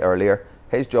Paul Bright earlier.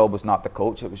 His job was not the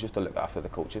coach; it was just to look after the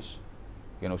coaches.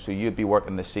 So you'd be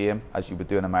working the same as you would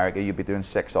do in America. You'd be doing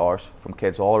 6 hours from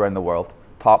kids all around the world,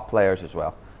 top players as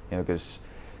well. Because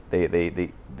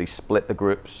they split the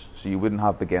groups, so you wouldn't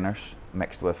have beginners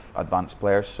mixed with advanced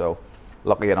players. So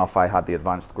luckily enough, I had the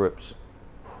advanced groups.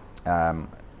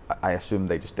 I assume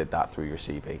they just did that through your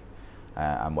CV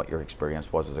and what your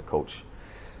experience was as a coach.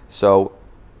 So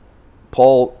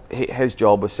Paul, his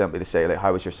job was simply to say, like,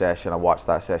 "How was your session?" I watched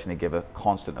that session. He gave a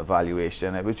constant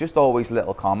evaluation. It was just always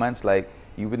little comments like,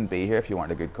 "You wouldn't be here if you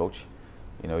weren't a good coach.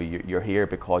 You're here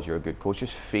because you're a good coach."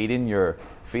 Just feeding your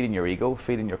ego,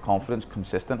 feeding your confidence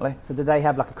consistently. So did they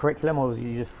have like a curriculum, or was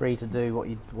you just free to do what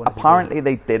you wanted Apparently to do?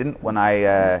 they didn't when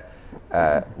I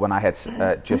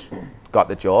had just got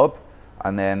the job,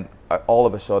 and then all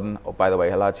of a sudden, "Oh, by the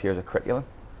way, lads, here's a curriculum,"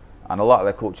 and a lot of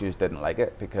the coaches didn't like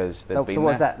it because they'd been So what there.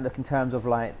 was that look in terms of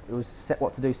like, it was set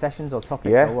what to do, sessions or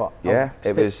topics, Yeah, or what? yeah,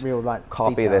 it was real like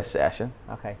copy detail. this session.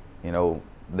 Okay.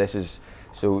 This is.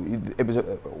 So it was a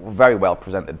very well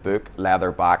presented book,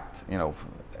 leather backed,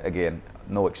 again,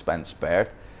 no expense spared.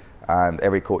 And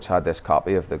every coach had this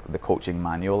copy of the coaching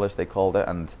manual, as they called it.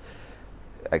 And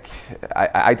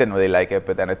I didn't really like it,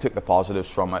 but then I took the positives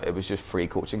from it. It was just free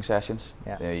coaching sessions.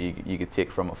 Yeah. You could take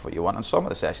from it what you want. And some of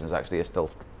the sessions actually I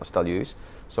still use.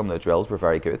 Some of the drills were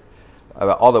very good.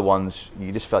 Other ones,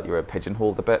 you just felt you were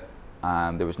pigeonholed a bit.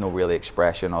 And there was no really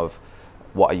expression of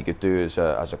what you could do as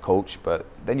a coach, but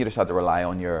then you just had to rely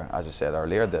on your, as I said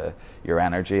earlier, your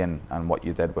energy and what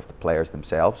you did with the players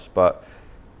themselves. But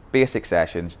basic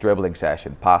sessions, dribbling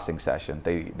session, passing session,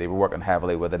 they were working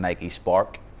heavily with the Nike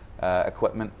Spark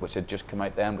equipment, which had just come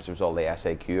out then, which was all the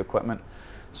SAQ equipment.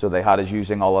 So they had us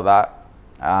using all of that,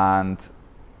 and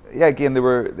yeah, again, they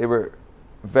were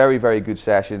very, very good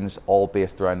sessions, all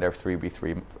based around their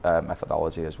 3v3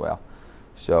 methodology as well.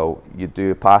 So you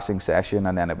do a passing session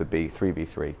and then it would be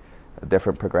 3v3, a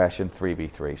different progression,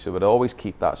 3v3. So it would always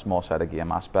keep that small side of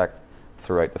game aspect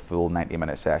throughout the full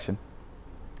 90-minute session.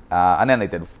 And then they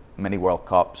did mini World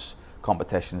Cups,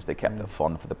 competitions. They kept it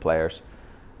fun for the players.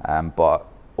 But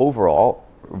overall,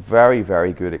 very,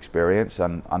 very good experience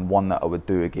and one that I would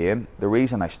do again. The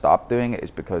reason I stopped doing it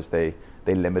is because they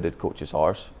limited coaches'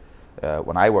 hours.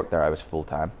 When I worked there, I was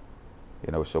full-time.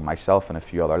 So myself and a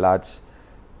few other lads,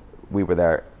 we were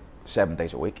there 7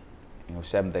 days a week.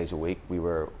 7 days a week we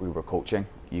were coaching.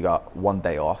 You got 1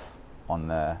 day off on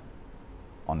the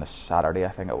Saturday, I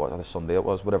think it was, or the Sunday it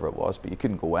was, whatever it was, but you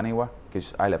couldn't go anywhere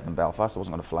because I lived in Belfast. I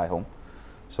wasn't going to fly home,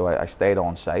 so I stayed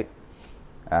on site.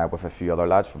 with a few other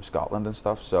lads from Scotland and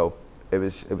stuff. So it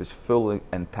was full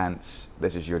intense.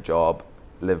 This is your job,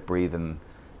 live, breathe, and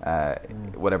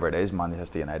whatever it is,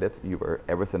 Manchester United. You were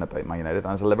everything about Man United.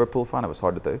 And as a Liverpool fan, it was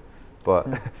hard to do. But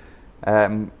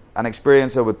an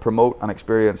experience I would promote, an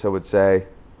experience I would say,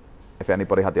 if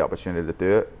anybody had the opportunity to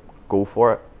do it, go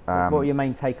for it. What were your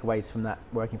main takeaways from that,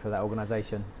 working for that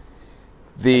organisation?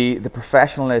 The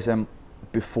professionalism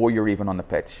before you're even on the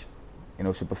pitch. You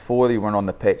know, so before you weren't on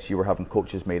the pitch, you were having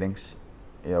coaches meetings.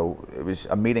 You know, it was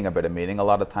a meeting about a meeting a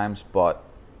lot of times, but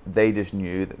they just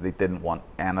knew that they didn't want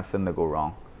anything to go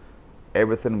wrong.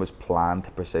 Everything was planned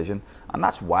to precision, and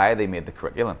that's why they made the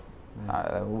curriculum.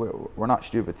 We're not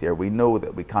stupid here. We know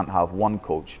that we can't have one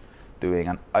coach doing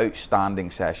an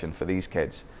outstanding session for these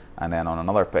kids, and then on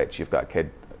another pitch you've got a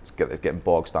kid getting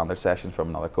bog standard sessions from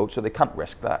another coach, so they can't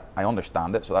risk that. I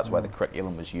understand it, so that's why the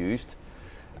curriculum was used.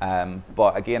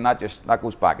 But again, that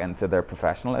goes back into their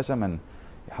professionalism and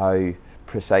how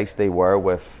precise they were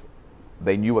with.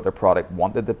 They knew what their product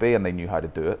wanted to be, and they knew how to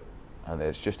do it. And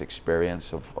it's just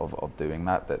experience of doing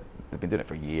that they've been doing it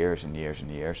for years and years and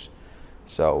years.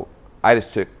 So I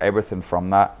just took everything from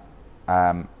that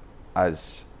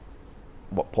as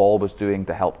what Paul was doing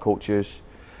to help coaches,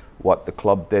 what the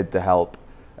club did to help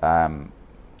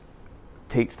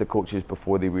teach the coaches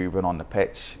before they were even on the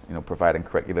pitch. You know, providing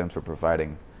curriculums, or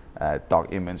providing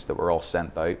documents that were all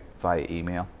sent out via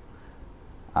email.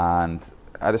 And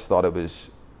I just thought it was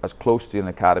as close to an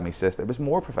academy system. It was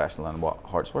more professional than what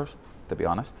Hearts were, to be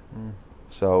honest.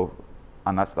 So,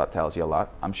 and that tells you a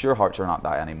lot. I'm sure Hearts are not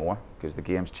that anymore, because the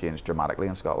game's changed dramatically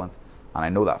in Scotland, and I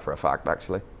know that for a fact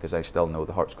actually, because I still know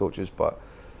the Hearts coaches. But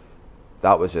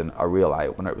that was a real eye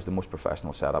opener. It was the most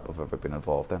professional setup I've ever been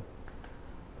involved in.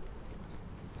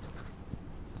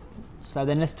 So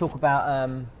then let's talk about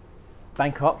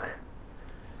Bangkok.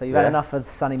 So you've had enough of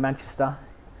sunny Manchester.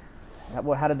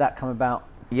 How did that come about?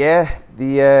 Yeah,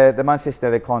 the Manchester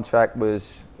United contract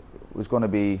was going to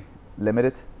be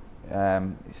limited.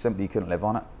 Simply you couldn't live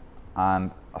on it,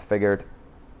 and I figured,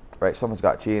 right, something's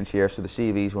got to change here. So the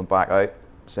CVs went back out,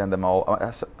 send them all.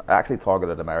 I actually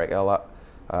targeted America a lot.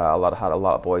 Had a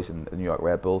lot of boys in the New York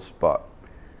Red Bulls, but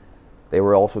they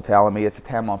were also telling me it's a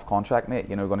 10-month contract, mate.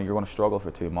 You know, you're going to struggle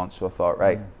for 2 months. So I thought,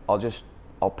 right,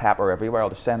 I'll pepper everywhere. I'll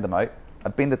just send them out.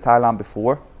 I'd been to Thailand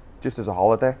before, just as a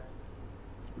holiday.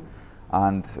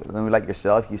 And then, like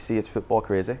yourself, you see it's football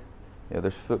crazy. You know,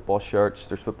 there's football shirts,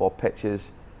 there's football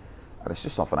pitches, and it's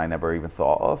just something I never even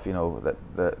thought of. You know, that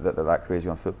they're that crazy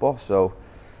on football. So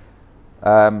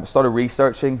started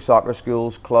researching soccer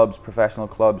schools, clubs, professional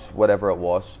clubs, whatever it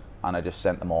was, and I just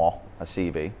sent them all a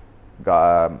CV.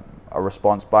 Got a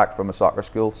response back from a soccer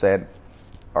school saying,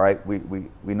 all right,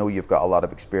 we know you've got a lot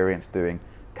of experience doing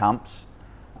camps.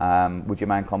 Would you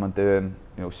mind coming doing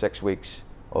 6 weeks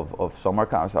of summer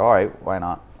camp? I said, all right, why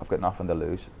not? I've got nothing to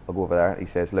lose. I'll go over there. He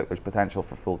says, look, there's potential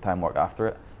for full-time work after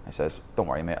it. I says, don't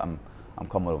worry, mate, I'm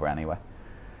coming over anyway.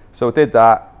 So I did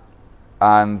that,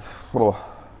 and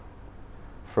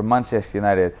from Manchester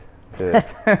United to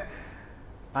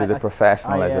the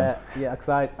professionalism.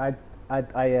 Because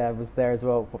I was there as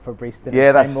well for a brief stint.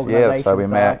 That's how we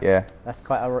met. Yeah, that's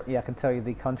quite. I can tell you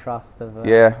the contrast of.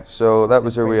 So that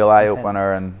was a real eye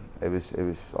opener, and it was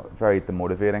very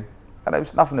demotivating, and it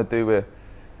was nothing to do with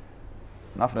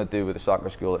the soccer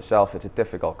school itself. It's a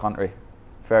difficult country,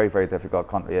 very, very difficult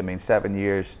country. I mean, 7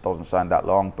 years doesn't sound that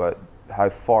long, but how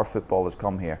far football has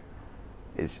come here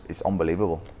is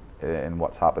unbelievable in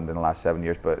what's happened in the last 7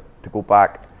 years. But to go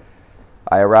back,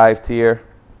 I arrived here.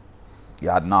 You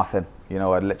had nothing, I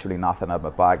had literally nothing. I had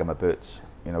my bag and my boots,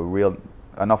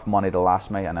 enough money to last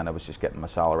me, and then I was just getting my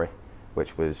salary,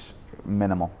 which was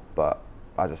minimal. But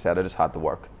as I said, I just had to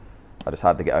work. I just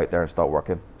had to get out there and start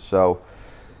working. So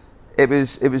it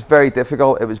was very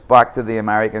difficult. It was back to the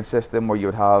American system where you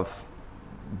would have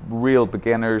real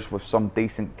beginners with some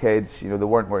decent kids. They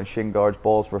weren't wearing shin guards,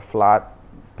 balls were flat,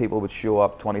 people would show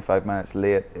up 25 minutes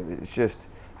late. It's just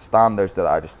standards that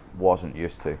I just wasn't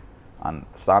used to, and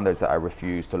standards that I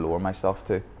refused to lower myself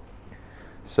to.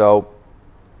 So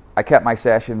I kept my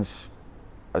sessions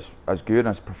as good and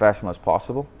as professional as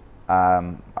possible.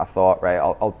 I thought, right,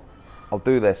 I'll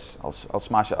do this. I'll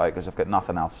smash it out because I've got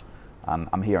nothing else, and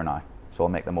I'm here now, so I'll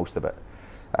make the most of it.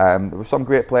 There were some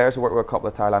great players. I worked with a couple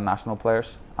of Thailand national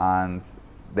players, and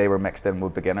they were mixed in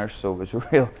with beginners, so it was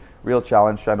a real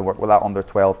challenge trying to work with that under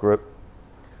 12 group.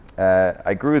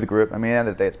 I grew the group. I mean, at the end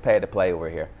of the day, it's pay to play over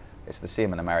here. It's the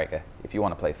same in America. If you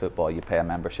want to play football, you pay a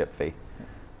membership fee.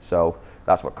 So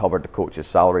that's what covered the coaches'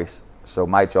 salaries. So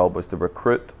my job was to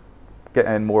recruit, get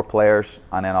in more players,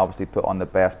 and then obviously put on the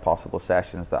best possible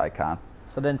sessions that I can.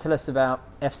 So then tell us about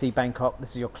FC Bangkok. This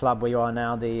is your club where you are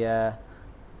now. That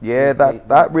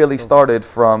really started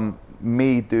from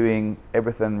me doing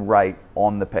everything right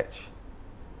on the pitch.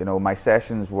 You know, my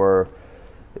sessions were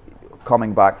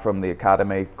coming back from the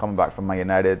academy, coming back from my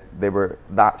United. They were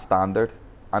that standard,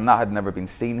 and that had never been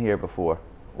seen here before.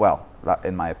 Well, that,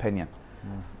 in my opinion,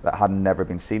 that had never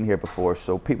been seen here before.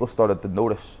 So people started to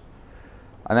notice,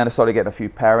 and then I started getting a few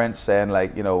parents saying,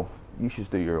 like, you know, you should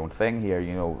do your own thing here.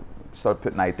 You know, started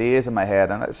putting ideas in my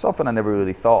head, and it's something I never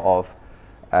really thought of.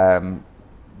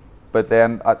 But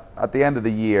then at the end of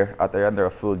the year, at the end of a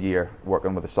full year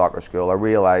working with a soccer school, I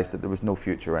realised that there was no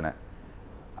future in it.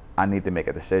 I need to make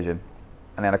a decision.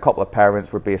 And then a couple of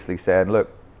parents were basically saying, look,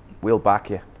 we'll back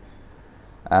you.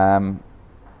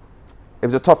 It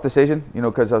was a tough decision, you know,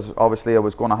 because obviously I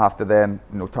was going to have to then,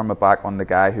 you know, turn my back on the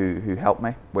guy who helped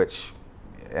me, which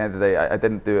at the end of the day, I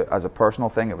didn't do it as a personal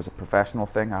thing, it was a professional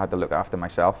thing. I had to look after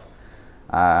myself.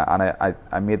 And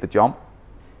I made the jump,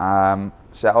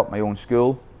 set up my own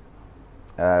school.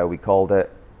 We called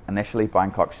it initially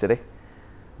Bangkok City,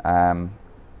 and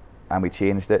we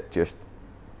changed it just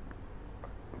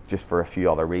for a few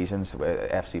other reasons.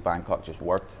 FC Bangkok just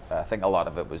worked. I think a lot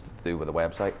of it was to do with the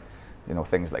website, you know,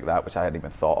 things like that, which I hadn't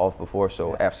even thought of before.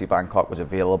 So yeah. FC Bangkok was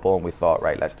available, and we thought,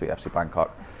 right, let's do FC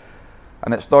Bangkok.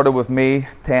 And it started with me,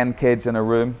 10 kids in a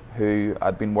room who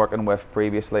I'd been working with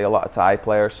previously, a lot of Thai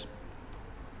players,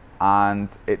 and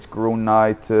it's grown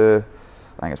now to,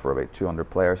 I think we're about 200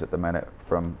 players at the minute,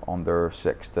 from under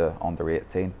 6 to under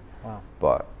 18. Wow.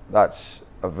 But that's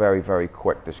a very, very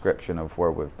quick description of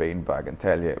where we've been, but I can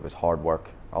tell you it was hard work,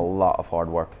 a lot of hard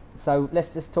work. So let's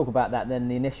just talk about that then,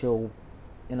 the initial,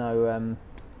 you know,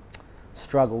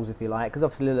 struggles, if you like, because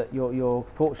obviously look, you're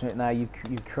fortunate now, you've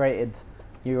created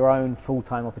your own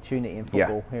full-time opportunity in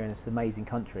football here in this amazing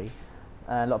country.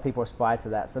 A lot of people aspire to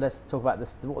that. So let's talk about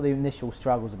this. What are the initial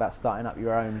struggles about starting up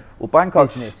your own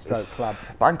business club?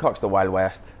 Bangkok's the Wild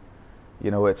West.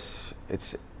 You know, it's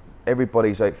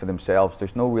everybody's out for themselves.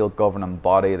 There's no real governing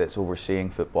body that's overseeing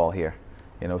football here.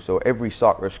 You know, so every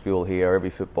soccer school here, every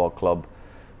football club,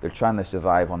 they're trying to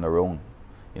survive on their own.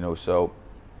 You know, so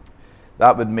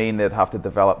that would mean they'd have to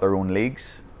develop their own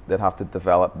leagues. They'd have to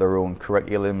develop their own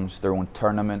curriculums, their own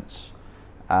tournaments.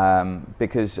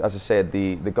 Because, as I said,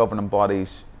 the governing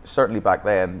bodies, certainly back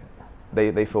then,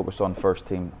 they focused on first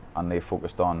team and they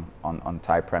focused on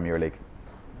Thai Premier League.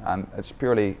 And it's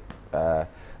purely a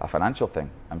financial thing,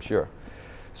 I'm sure.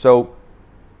 So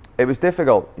it was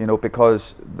difficult, you know,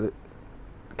 because the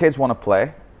kids want to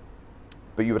play,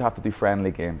 but you would have to do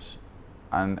friendly games.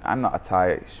 And I'm not a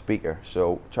Thai speaker,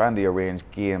 so trying to arrange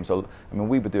games, I mean,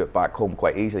 we would do it back home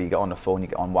quite easily. You get on the phone, you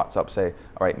get on WhatsApp, say,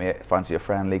 all right, mate, fancy a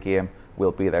friendly game?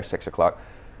 We'll be there 6 o'clock.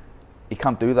 You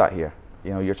can't do that here.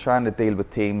 You know, you're trying to deal with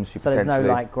teams. So there's no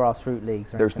like grassroots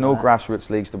leagues? There's no grassroots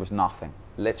leagues. There was nothing.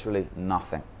 Literally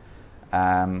nothing.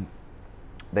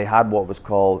 They had what was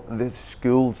called the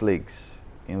schools leagues.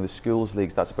 You know, the schools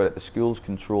leagues, that's about it. The schools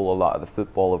control a lot of the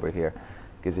football over here.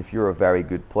 Because if you're a very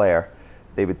good player,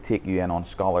 they would take you in on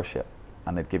scholarship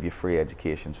and they'd give you free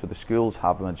education. So the schools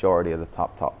have the majority of the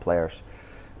top players.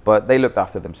 But they looked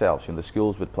after themselves. You know, the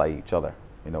schools would play each other.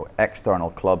 You know, external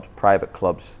clubs, private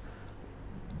clubs,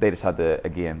 they just had to,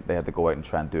 again, they had to go out and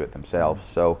try and do it themselves.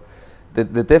 So the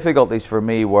difficulties for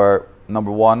me were, number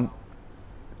one,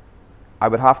 I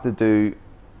would have to do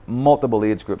multiple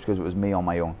age groups because it was me on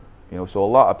my own. You know, so a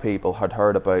lot of people had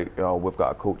heard about, you know, we've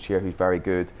got a coach here who's very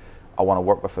good, I want to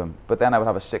work with him. But then I would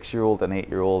have a 6-year-old, an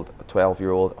 8-year-old, a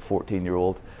 12-year-old, a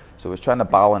 14-year-old. So it was trying to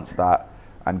balance that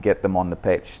and get them on the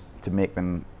pitch to make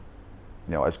them,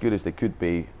 you know, as good as they could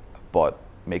be, but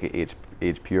make it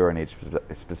age pure and age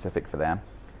specific for them.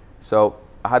 So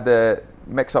I had to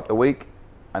mix up the week,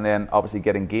 and then obviously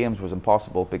getting games was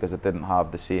impossible because it didn't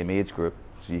have the same age group.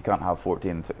 So you can't have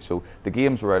 14. So the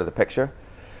games were out of the picture.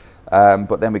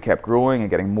 But then we kept growing and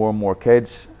getting more and more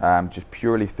kids, just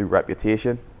purely through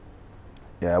reputation.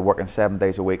 Yeah, working 7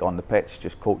 days a week on the pitch,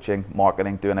 just coaching,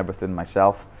 marketing, doing everything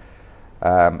myself.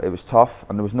 It was tough,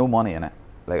 and there was no money in it.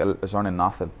 Like, I was earning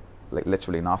nothing, like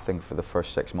literally nothing for the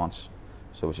first 6 months.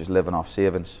 So I was just living off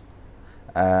savings.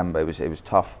 It was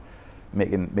tough,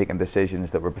 making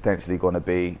decisions that were potentially going to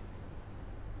be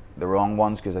the wrong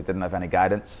ones because I didn't have any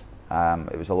guidance.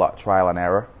 It was a lot of trial and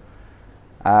error.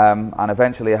 And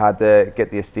eventually I had to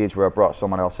get to a stage where I brought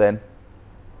someone else in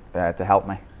to help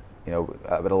me. You know,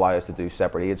 it would allow us to do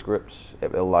separate age groups.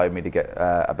 It would allow me to get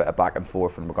a bit of back and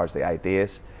forth in regards to the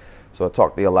ideas. So I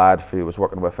talked to a lad who was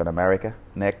working with in America,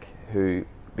 Nick, who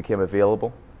became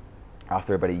available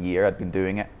after about a year. I'd been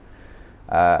doing it.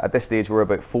 At this stage, we were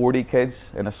about 40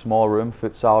 kids in a small room,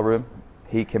 futsal room.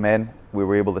 He came in, we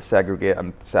were able to segregate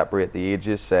and separate the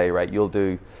ages. Say, right, you'll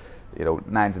do,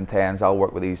 9s and 10s. I'll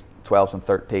work with these 12s and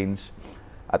 13s.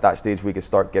 At that stage, we could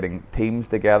start getting teams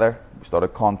together. We started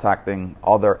contacting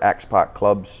other expat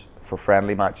clubs for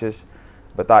friendly matches,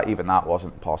 but that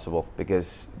wasn't possible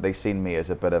because they seen me as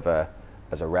a bit of a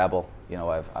rebel.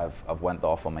 I've went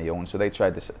off on my own, so they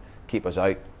tried to keep us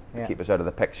out, keep us out of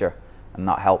the picture, and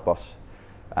not help us.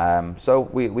 So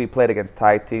we played against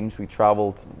Thai teams. We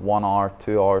travelled 1 hour,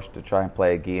 2 hours to try and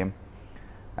play a game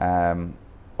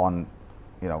on,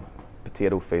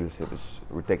 potato fields. It was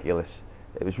ridiculous.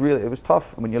 It was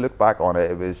tough. When you look back on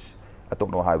it, I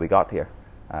don't know how we got here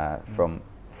from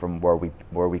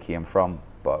where we came from,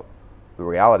 but the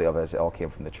reality of it is it all came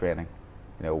from the training.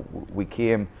 We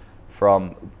came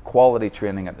from quality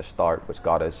training at the start, which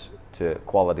got us to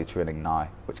quality training now,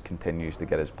 which continues to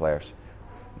get us players.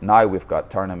 Now we've got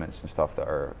tournaments and stuff that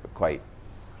are quite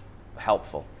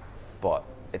helpful, but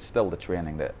it's still the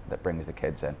training that brings the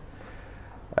kids in.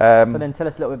 So then tell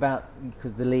us a little bit about,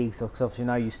 because the leagues, because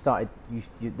obviously you started,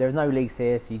 there was no leagues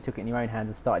here, so you took it in your own hands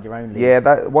and started your own leagues.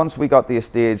 Yeah, once we got to a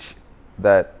stage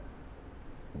that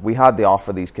we had to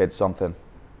offer these kids something.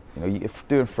 If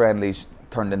doing friendlies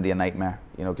turned into a nightmare,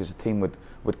 because the team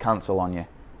would cancel on you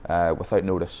without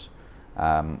notice,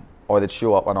 or they'd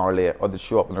show up an hour late, or they'd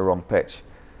show up on the wrong pitch.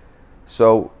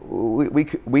 So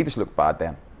we just looked bad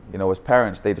then. As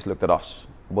parents, they just looked at us.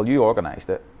 Well, you organised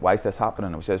it. Why is this happening?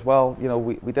 And we says, well,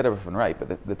 we did everything right,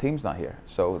 but the team's not here,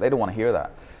 so they don't want to hear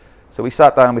that. So we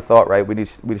sat down and we thought, right, we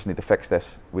just need to fix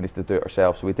this. We need to do it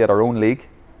ourselves. So we did our own league.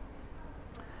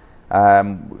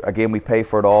 Again, we pay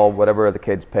for it all. Whatever the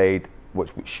kids paid,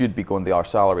 which should be going to our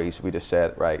salaries, we just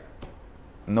said, right,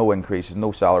 no increases,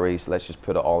 no salaries. Let's just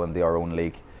put it all into our own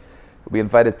league. We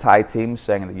invited Thai teams,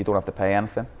 saying that you don't have to pay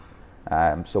anything.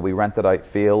 So we rented out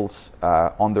fields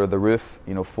under the roof,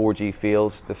 4G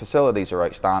fields. The facilities are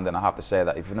outstanding. I have to say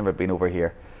that if you've never been over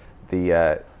here,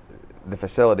 the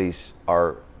facilities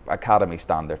are Academy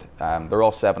standard. They're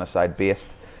all 7-a-side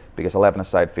based because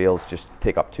 11-a-side fields just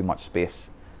take up too much space,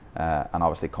 and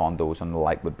obviously condos and the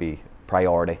like would be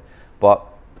priority. But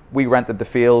we rented the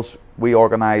fields. We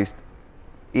organised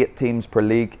 8 teams per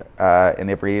league in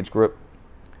every age group.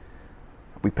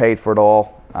 We paid for it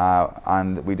all.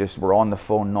 And we just were on the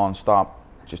phone non-stop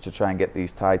just to try and get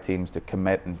these Thai teams to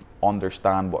commit and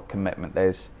understand what commitment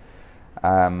is,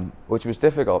 which was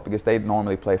difficult because they'd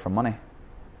normally play for money.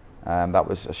 That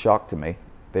was a shock to me.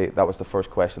 That was the first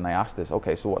question they asked us.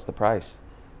 Okay, so what's the price?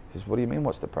 He says, what do you mean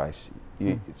what's the price?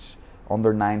 It's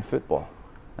under 9 football.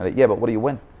 And like, yeah, but what do you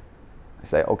win? I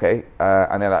say, okay.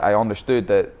 And then I understood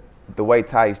that the way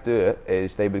Thais do it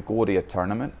is they would go to a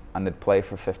tournament and they'd play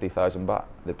for 50,000 baht.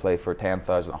 They'd play for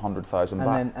 10,000, 100,000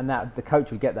 baht. And that the coach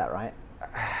would get that, right?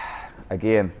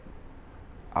 Again,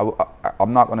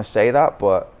 I'm not going to say that,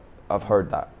 but I've heard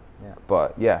that. Yeah.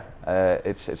 But yeah,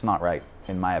 it's not right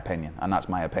in my opinion, and that's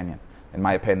my opinion. In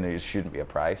my opinion, there shouldn't be a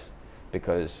prize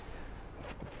because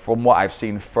from what I've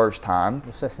seen firsthand,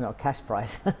 it's just not a cash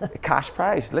prize. A cash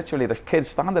prize, literally. There's kids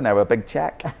standing there with a big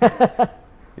check.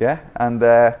 Yeah, and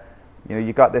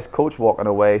you got this coach walking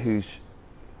away who's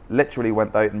literally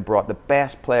went out and brought the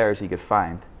best players he could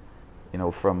find,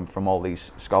 from all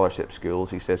these scholarship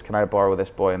schools. He says, can I borrow this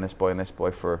boy and this boy and this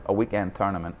boy for a weekend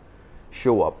tournament?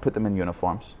 Show up, put them in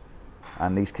uniforms,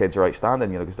 and these kids are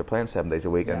outstanding, because they're playing 7 days a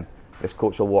week, and this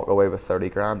coach will walk away with 30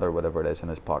 grand or whatever it is in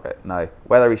his pocket. Now,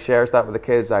 whether he shares that with the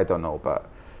kids, I don't know, but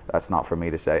that's not for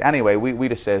me to say. Anyway, we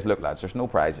just says, look lads, there's no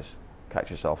prizes.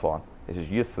 Catch yourself on. This is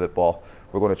youth football.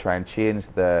 We're going to try and change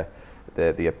the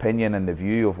opinion and the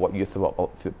view of what youth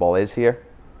football is here,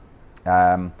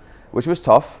 which was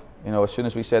tough. As soon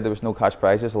as we said there was no cash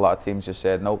prizes, a lot of teams just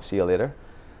said, nope, see you later.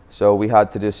 So we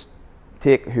had to just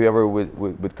take whoever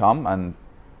would come, and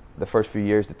the first few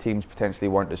years the teams potentially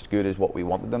weren't as good as what we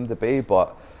wanted them to be,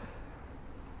 but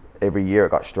every year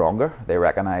it got stronger. They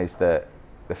recognised that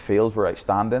the fields were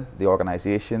outstanding, the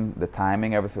organisation, the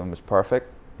timing, everything was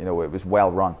perfect. It was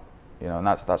well run. And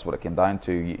that's what it came down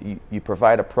to. You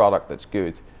provide a product that's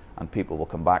good, and people will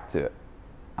come back to it.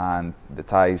 And the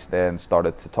Thais then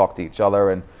started to talk to each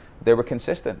other, and they were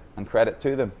consistent, and credit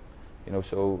to them.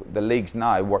 So the leagues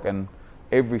now working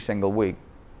every single week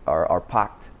are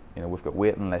packed. We've got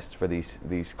waiting lists for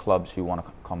these clubs who want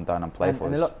to come down and play for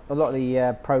us. And a lot of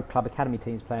the pro club academy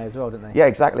teams play as well, don't they? Yeah,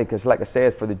 exactly. Because like I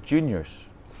said, for the juniors,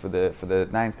 for the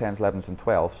 9s, 10s, 11s, and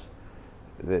 12s,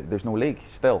 there's no league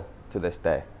still to this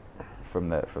day from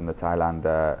the Thailand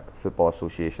Football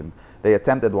Association. They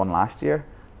attempted one last year,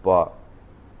 but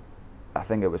I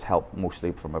think it was helped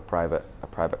mostly from a private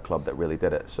club that really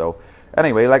did it. So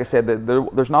anyway, like I said,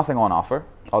 there's nothing on offer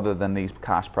other than these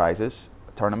cash prizes.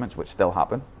 tournaments, which still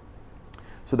happen.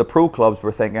 So the pro clubs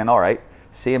were thinking, all right,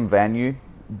 same venue,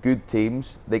 good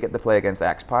teams, they get to play against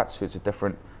expats, so it's a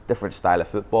different style of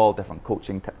football, different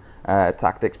coaching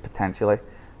tactics potentially.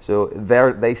 So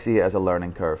they see it as a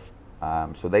learning curve.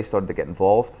 So they started to get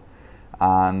involved,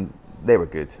 and they were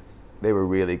good. They were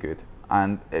really good,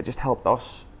 and it just helped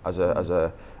us as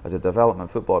a development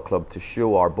football club to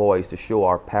show our boys, to show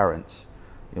our parents,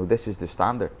 this is the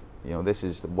standard. This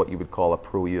is what you would call a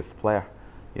pro youth player.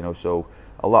 So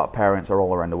a lot of parents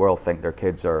all around the world think their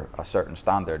kids are a certain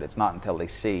standard. It's not until they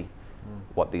see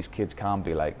what these kids can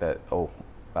be like that, oh,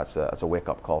 that's a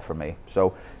wake-up call for me.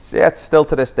 So yeah, it's still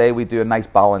to this day we do a nice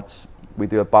balance. We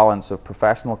do a balance of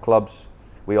professional clubs.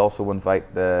 We also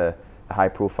invite the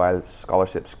high-profile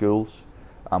scholarship schools,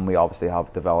 and we obviously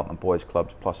have development boys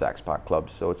clubs plus expat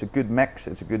clubs. So it's a good mix.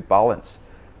 It's a good balance.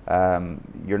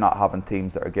 You're not having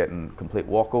teams that are getting complete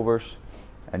walkovers,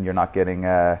 and you're not getting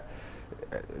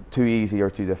too easy or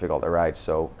too difficult to ride.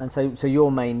 So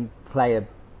your main player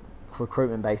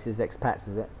recruitment base is expats,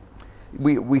 is it?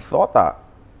 We thought that.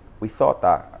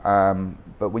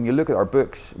 But when you look at our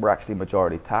books, we're actually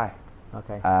majority Thai.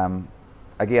 Okay.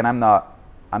 Again, I'm not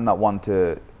one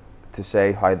to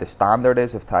say how the standard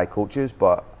is of Thai coaches,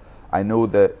 but I know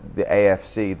that the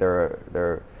AFC,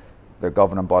 their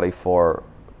governing body for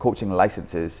coaching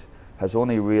licenses, has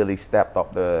only really stepped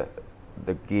up the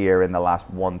gear in the last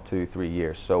 1, 2, 3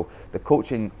 years. So the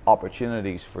coaching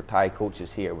opportunities for Thai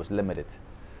coaches here was limited,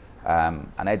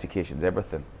 and education's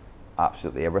everything,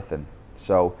 absolutely everything.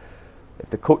 So if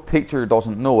the teacher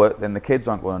doesn't know it, then the kids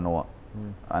aren't going to know it.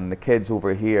 And the kids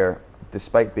over here,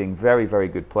 despite being very, very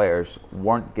good players,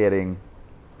 weren't getting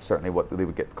certainly what they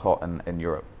would get caught in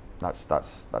Europe.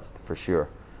 That's for sure.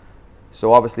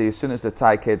 So obviously, as soon as the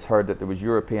Thai kids heard that there was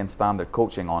European standard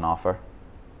coaching on offer,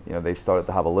 they started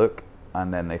to have a look,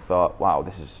 and then they thought, wow,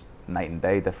 this is night and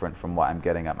day different from what I'm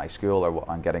getting at my school or what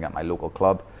I'm getting at my local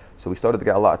club. So we started to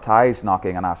get a lot of Thais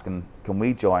knocking and asking, can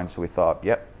we join? So we thought,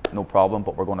 yep, no problem,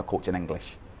 but we're going to coach in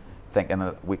English, thinking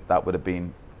that would have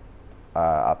been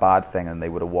a bad thing and they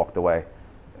would have walked away.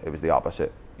 It was the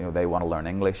opposite. They want to learn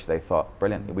English. They thought,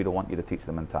 brilliant, we don't want you to teach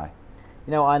them in Thai.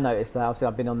 I noticed that. Obviously,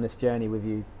 I've been on this journey with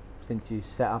you since you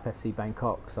set up FC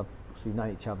Bangkok, so we've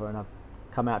known each other and I've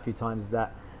come out a few times.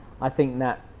 That I think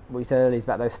that what you said earlier is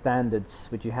about those standards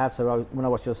which you have. So when I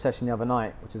watched your session the other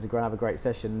night, which was another great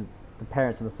session, the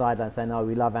parents on the sideline saying, "Oh,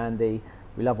 we love Andy,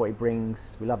 we love what he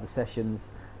brings, we love the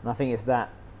sessions," and I think it's that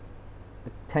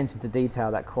attention to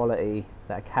detail, that quality,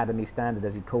 that academy standard,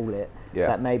 as you call it,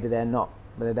 that maybe they're not,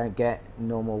 but they don't get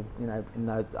normal, in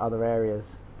those other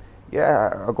areas.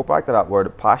 Yeah, I'll go back to that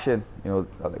word, passion.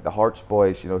 Like the Hearts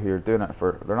boys, who are doing it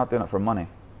they're not doing it for money.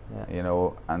 Yeah.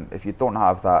 And if you don't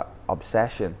have that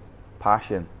obsession,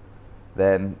 passion,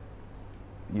 then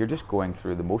you're just going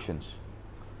through the motions.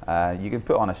 You can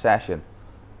put on a session,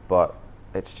 but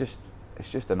it's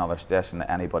just another session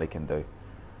that anybody can do.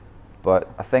 But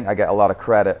I think I get a lot of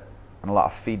credit and a lot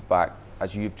of feedback,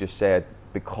 as you've just said,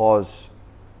 because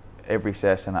every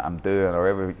session that I'm doing or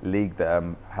every league that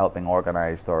I'm helping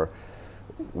organise or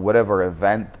whatever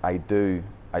event I do,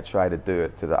 I try to do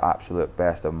it to the absolute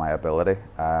best of my ability.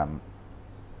 And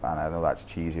I know that's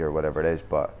cheesy or whatever it is,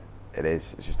 but it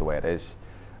is. It's just the way it is.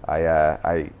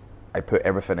 I put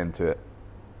everything into it.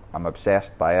 I'm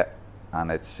obsessed by it,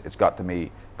 and it's got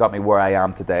me where I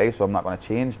am today. So I'm not going to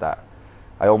change that.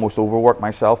 I almost overwork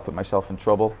myself, put myself in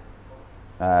trouble.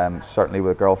 Certainly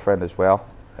with a girlfriend as well,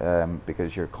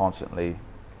 because you're constantly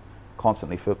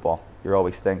football. You're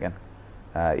always thinking.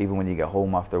 Even when you get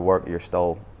home after work, you're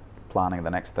still planning the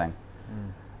next thing.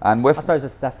 And I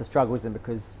suppose that's the struggle, isn't it?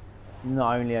 Because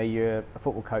not only are you a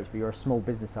football coach, but you're a small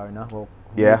business owner. Well,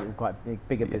 quite a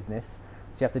bigger business.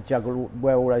 So you have to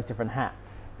wear all those different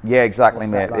hats. Yeah, exactly,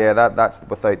 mate. Like? Yeah, that's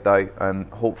without doubt. And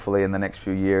hopefully in the next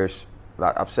few years,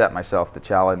 that I've set myself the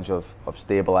challenge of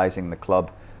stabilising the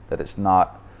club, that it's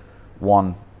not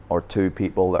one or two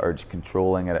people that are just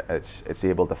controlling it. It's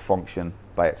able to function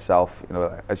by itself.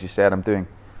 As you said, I'm doing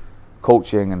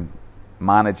coaching and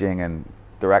managing and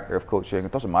director of coaching.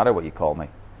 It doesn't matter what you call me.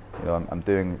 I'm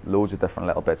doing loads of different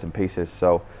little bits and pieces.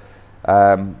 So,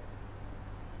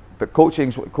 but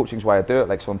coaching's why I do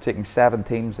it. So I'm taking 7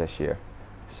 teams this year,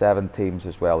 7 teams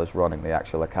as well as running the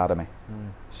actual academy.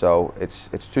 So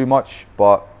it's too much,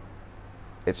 but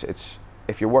it's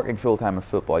if you're working full time in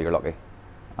football, you're lucky,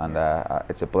 and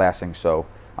it's a blessing. So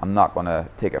I'm not going to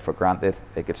take it for granted.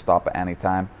 It could stop at any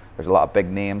time. There's a lot of big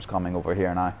names coming over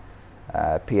here now.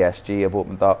 PSG have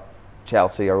opened up,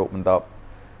 Chelsea are opened up,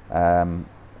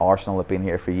 Arsenal have been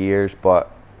here for years, but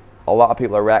a lot of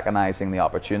people are recognising the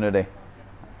opportunity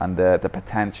and the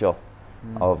potential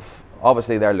of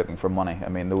Obviously, they're looking for money. I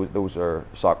mean, those are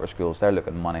soccer schools. They're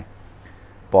looking for money.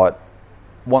 But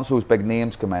once those big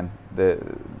names come in,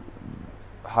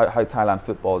 how Thailand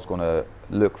football is going to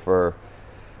look for,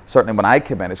 certainly when I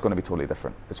come in, it's going to be totally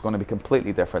different. It's going to be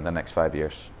completely different in the next 5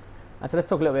 years. And so let's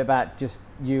talk a little bit about just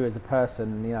you as a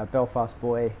person. You know, Belfast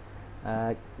boy.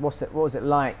 What was it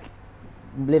like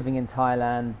living in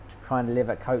Thailand, trying to live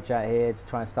a coach out here, to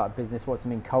try and start a business? What's it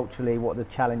mean culturally? What are the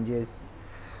challenges?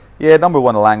 Yeah, number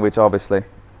one, the language, obviously.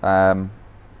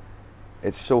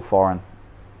 It's so foreign.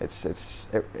 It's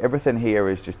everything here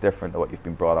is just different to what you've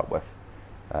been brought up with.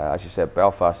 As you said,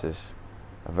 Belfast is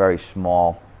a very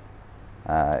small,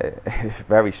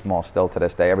 very small still to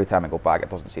this day. Every time I go back,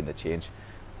 it doesn't seem to change,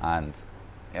 and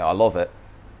I love it.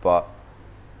 But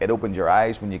it opens your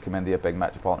eyes when you come into a big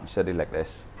metropolitan city like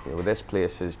this. This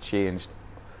place has changed.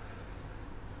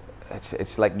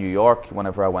 It's like New York.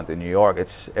 Whenever I went to New York,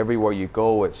 it's everywhere you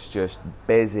go, it's just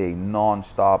busy,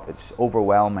 non-stop. It's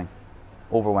overwhelming.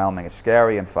 It's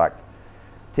scary, in fact.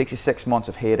 It takes you 6 months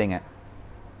of hating it,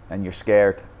 and you're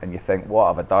scared, and you think, what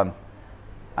have I done?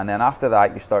 And then after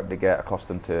that, you start to get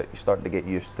accustomed to it. You start to get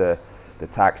used to the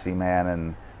taxi man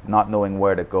and not knowing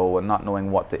where to go and not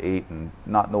knowing what to eat and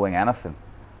not knowing anything.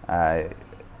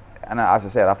 And as I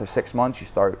said, after 6 months, you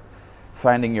start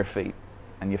finding your feet,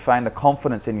 and you find a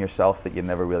confidence in yourself that you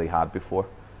never really had before.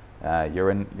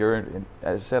 You're in,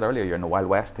 as I said earlier, you're in the Wild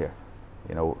West here.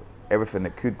 Everything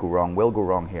that could go wrong will go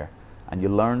wrong here, and you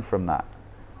learn from that.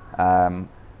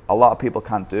 A lot of people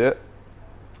can't do it.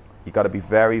 You got to be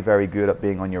very, very good at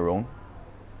being on your own.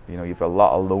 You've a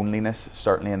lot of loneliness,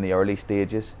 certainly in the early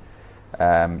stages.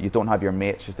 You don't have your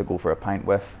mates just to go for a pint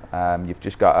with. You've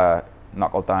just got to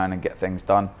knuckle down and get things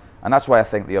done. And that's why I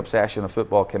think the obsession of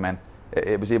football came in.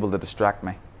 It was able to distract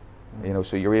me.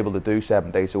 So you're able to do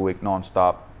 7 days a week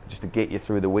non-stop just to get you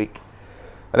through the week.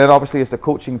 And then obviously as the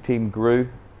coaching team grew,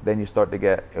 then you start to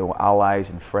get allies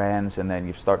and friends, and then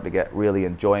you start to get really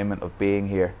enjoyment of being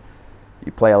here.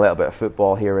 You play a little bit of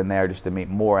football here and there just to meet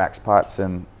more expats,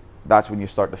 and that's when you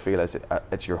start to feel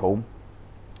it's your home.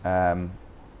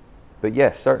 But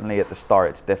yes, certainly at the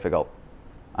start it's difficult.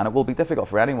 And it will be difficult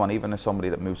for anyone, even as somebody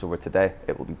that moves over today,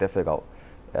 it will be difficult.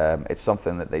 It's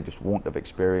something that they just won't have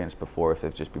experienced before if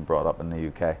they've just been brought up in the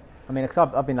UK. I mean, because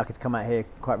I've been lucky to come out here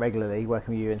quite regularly,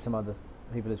 working with you and some other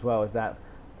people as well.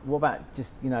 What about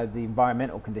just the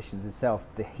environmental conditions itself,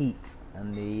 the heat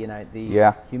and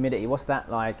the humidity? What's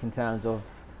that like in terms of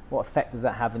what effect does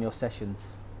that have on your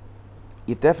sessions?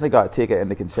 You've definitely got to take it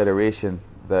into consideration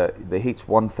that the heat's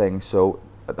one thing. So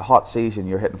at the hot season,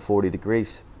 you're hitting 40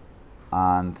 degrees.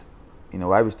 And,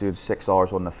 I was doing 6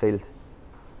 hours on the field.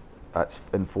 That's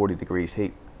in 40 degrees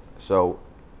heat. So,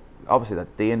 obviously that's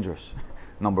dangerous,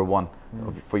 number one,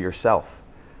 for yourself.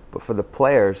 But for the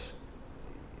players,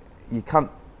 you can't,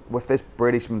 with this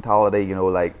British mentality,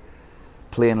 like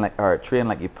train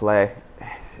like you play,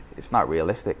 it's not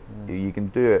realistic. You can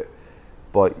do it,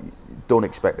 but don't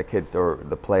expect the kids or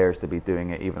the players to be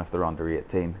doing it, even if they're under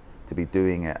 18, to be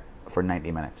doing it for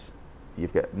 90 minutes.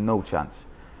 You've got no chance.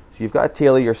 So you've got to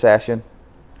tailor your session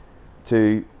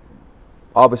to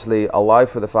obviously allow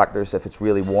for the factors if it's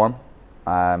really warm,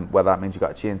 whether that means you've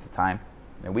got to change the time.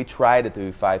 And we try to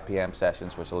do 5 p.m.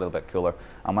 sessions, which is a little bit cooler.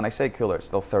 And when I say cooler, it's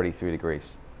still 33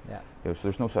 degrees. Yeah. So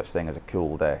there's no such thing as a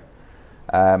cool day.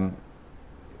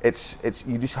 It's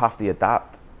you just have to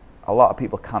adapt. A lot of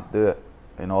people can't do it.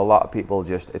 A lot of people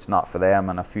it's not for them.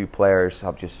 And a few players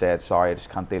have just said, sorry, I just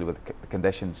can't deal with the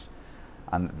conditions.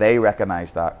 And they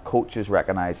recognise that. Coaches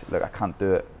recognise, look, I can't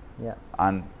do it. Yeah.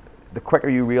 And the quicker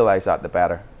you realise that, the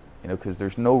better. Because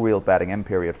there's no real bedding in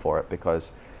period for it.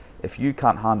 Because if you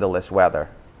can't handle this weather,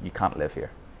 you can't live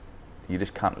here. You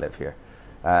just can't live here.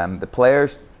 The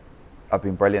players have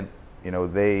been brilliant.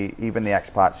 Even the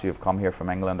expats who have come here from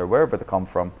England or wherever they come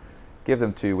from, give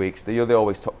them 2 weeks. They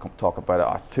always talk about it.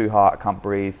 Oh, it's too hot, I can't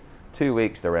breathe. 2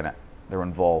 weeks, they're in it. They're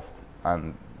involved.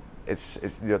 And it's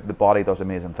the body does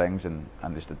amazing things and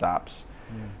just adapts.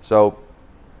 So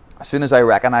as soon as I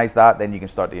recognise that, then you can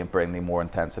start to bring the more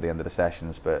intensity into the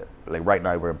sessions. But like right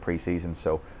now we're in pre-season,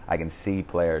 so I can see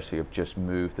players who have just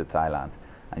moved to Thailand,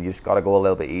 and you just got to go a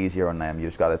little bit easier on them. You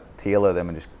just got to tailor them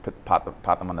and just pat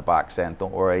them on the back, saying,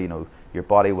 "Don't worry, your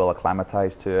body will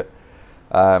acclimatise to it."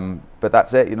 But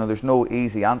that's it. There's no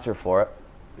easy answer for it.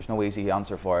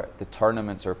 The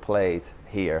tournaments are played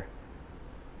here.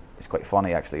 It's quite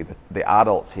funny actually. The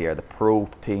adults here, the pro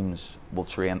teams, will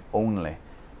train only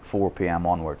 4 p.m.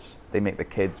 onwards. They make the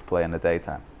kids play in the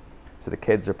daytime. So the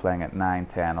kids are playing at 9,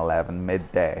 10, 11,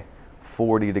 midday,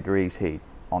 40 degrees heat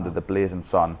under the blazing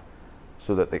sun,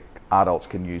 so that the adults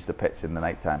can use the pitch in the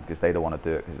night time, because they don't want to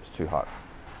do it because it's too hot.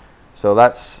 So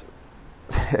that's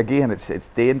again, it's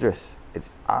dangerous.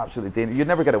 It's absolutely dangerous. You'd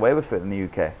never get away with it in the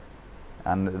UK,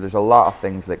 and there's a lot of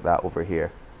things like that over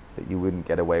here that you wouldn't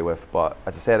get away with. But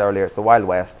as I said earlier, it's the Wild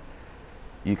West.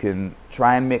 You can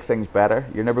try and make things better.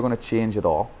 You're never going to change it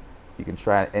all. You can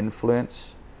try and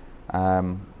influence,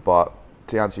 but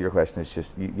to answer your question, it's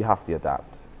just you have to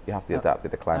adapt. You have to adapt to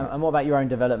the climate. And what about your own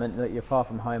development? That you're far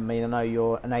from home. I mean, I know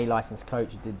you're an A licensed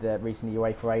coach. You did recently your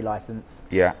A4A license.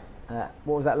 Yeah.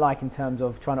 What was that like in terms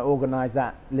of trying to organise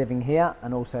that living here,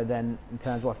 and also then in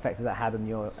terms of what effects has that had on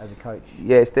you as a coach?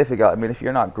 Yeah, it's difficult. I mean, if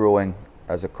you're not growing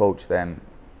as a coach, then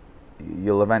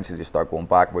you'll eventually just start going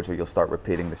backwards, or you'll start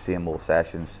repeating the same old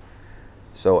sessions.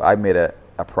 So I made a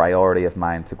priority of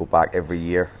mine to go back every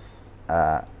year,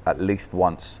 at least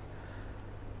once.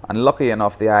 And lucky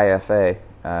enough, the IFA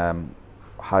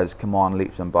has come on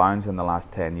leaps and bounds in the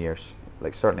last 10 years.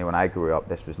 Like, certainly when I grew up,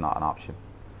 this was not an option.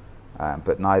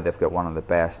 But now they've got one of the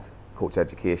best coach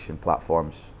education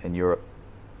platforms in Europe,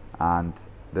 and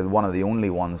they're one of the only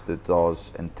ones that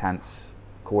does intense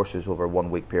courses over a 1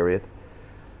 week period.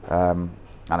 And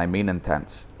I mean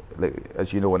intense. Like,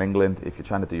 as you know, in England, if you're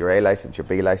trying to do your A license, your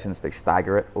B license, they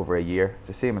stagger it over a year. It's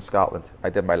the same in Scotland. I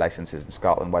did my licenses in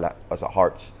Scotland while I was at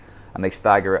Hearts, and they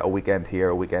stagger it a weekend here,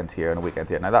 a weekend here, and a weekend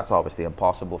here. Now that's obviously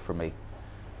impossible for me.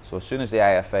 So as soon as the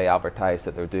IFA advertised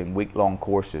that they're doing week-long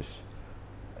courses,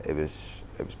 it was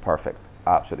perfect,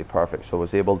 absolutely perfect. So I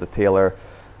was able to tailor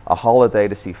a holiday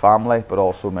to see family, but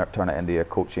also turn it into a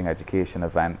coaching education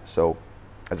event. So,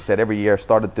 as I said, every year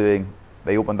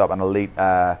they opened up an elite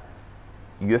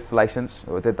youth license.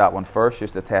 So I did that one first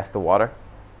just to test the water.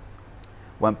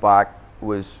 Went back, I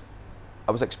was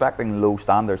expecting low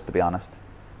standards, to be honest,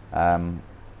 and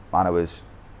I was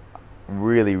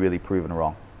really, really proven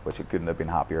wrong, which I couldn't have been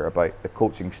happier about. The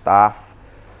coaching staff,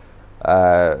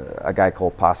 a guy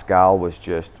called Pascal was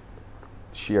just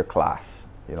sheer class,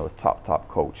 top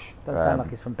coach. Doesn't sound like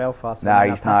he's from Belfast. Nah,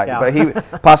 he's not.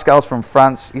 But Pascal's from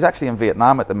France. He's actually in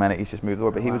Vietnam at the minute. He's just moved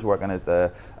over, but he was working as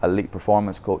the elite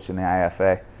performance coach in the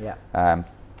IFA. Yeah.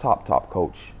 Top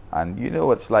coach. And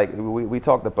it's like we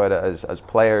talked about it as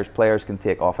players. Players can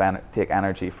take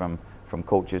energy from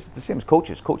coaches. It's the same as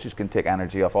coaches. Coaches can take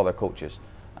energy off other coaches,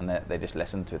 and they just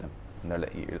listen to them.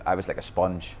 And I was like a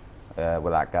sponge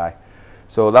with that guy.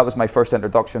 So that was my first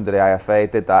introduction to the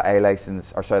IFA. Did that A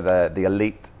license, the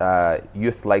elite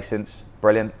youth license.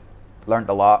 Brilliant. Learned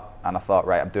a lot, and I thought,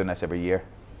 right, I'm doing this every year.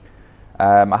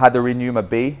 I had to renew my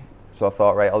B, so I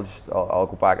thought, right, I'll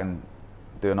go back and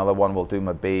do another one. We'll do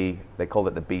my B. They called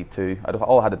it the B2.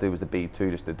 All I had to do was the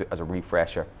B2 just to do as a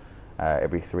refresher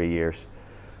every 3 years.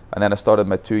 And then I started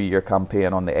my 2-year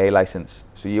campaign on the A license.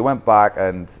 So you went back,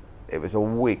 and it was a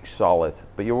week solid,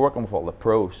 but you were working with all the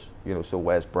pros, so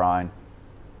Wes Brown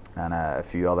and a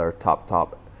few other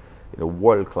top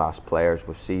world-class players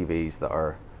with CVs that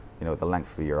are, the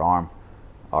length of your arm,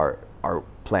 are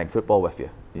playing football with you,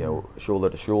 shoulder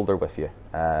to shoulder with you.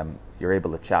 You're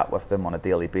able to chat with them on a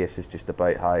daily basis just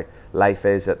about how life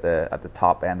is at the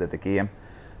top end of the game.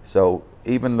 So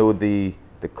even though the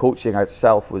coaching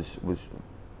itself was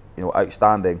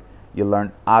outstanding, you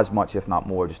learn as much, if not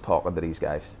more, just talking to these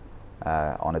guys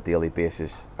on a daily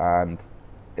basis. And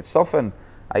it's something.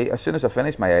 As soon as I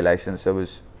finished my A license, I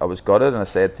was gutted, and I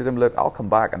said to them, "Look, I'll come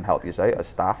back and help you out as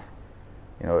staff,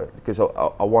 because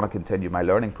I want to continue my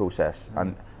learning process."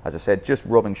 And as I said, just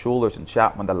rubbing shoulders and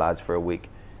chatting with the lads for a week,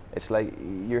 it's like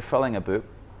you're filling a book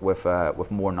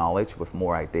with more knowledge, with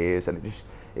more ideas, and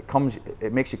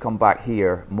it makes you come back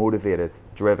here motivated,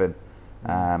 driven.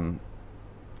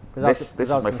 This is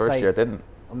my first year. I didn't.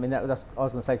 I mean, I was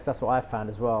going to say, because that's what I've found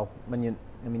as well.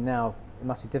 Now it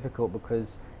must be difficult,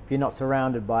 because if you're not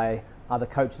surrounded by other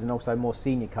coaches and also more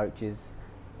senior coaches,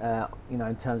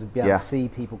 in terms of being able to see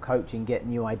people coaching, get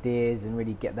new ideas, and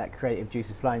really get that creative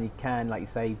juices flowing, you can, like you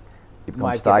say, you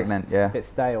become stagnant. A bit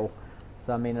stale.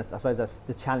 So I suppose that's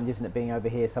the challenge, isn't it? Being over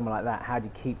here, somewhere like that, how do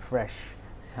you keep fresh?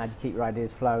 How do you keep your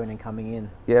ideas flowing and coming in?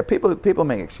 Yeah, people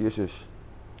make excuses.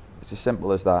 It's as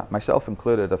simple as that. Myself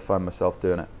included, I found myself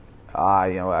doing it.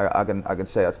 I can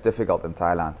say it's difficult in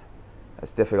Thailand.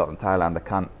 It's difficult in Thailand.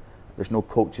 There's no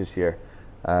coaches here.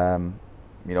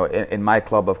 In my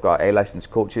club, I've got A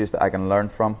licensed coaches that I can learn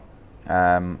from.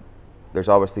 There's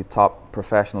obviously top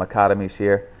professional academies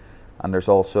here, and there's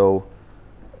also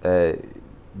the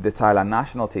Thailand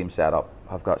national team set up.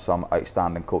 I've got some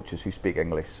outstanding coaches who speak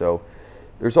English. So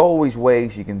there's always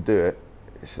ways you can do it.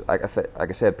 It's like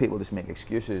I said, people just make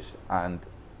excuses. And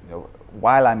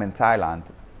while I'm in Thailand,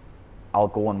 I'll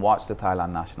go and watch the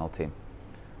Thailand national team.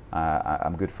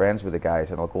 I'm good friends with the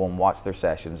guys, and I'll go and watch their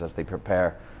sessions as they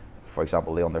prepare, for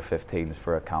example, the under-15s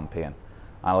for a campaign.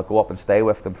 And I'll go up and stay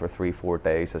with them for 3-4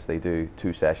 days as they do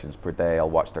 2 sessions per day. I'll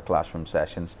watch their classroom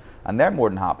sessions. And they're more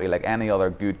than happy, like any other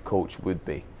good coach would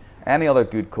be. Any other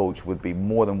good coach would be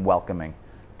more than welcoming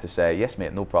to say, yes,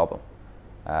 mate, no problem.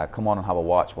 Come on and have a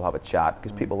watch, we'll have a chat.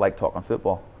 Because people like talking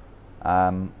football.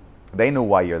 They know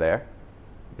why you're there.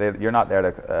 You're not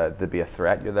there to be a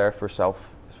threat. You're there for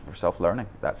self-learning.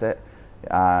 That's it.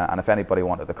 And if anybody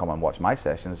wanted to come and watch my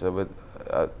sessions, I would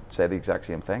say the exact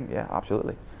same thing. Yeah,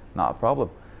 absolutely. Not a problem.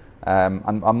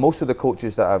 And most of the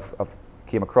coaches that I've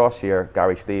came across here,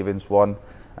 Gary Stevens, one,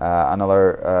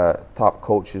 another top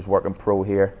coach who's working pro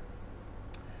here,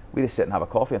 we just sit and have a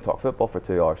coffee and talk football for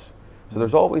 2 hours. So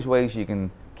there's always ways you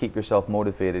can keep yourself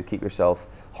motivated, keep yourself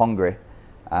hungry.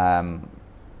 Because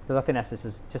I think that's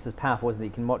just as powerful, isn't it?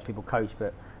 You can watch people coach,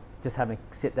 but just having to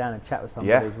sit down and chat with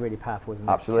somebody is really powerful, isn't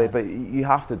it? Absolutely, but you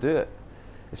have to do it.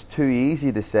 It's too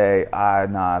easy to say,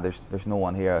 nah, there's no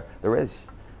one here. There is.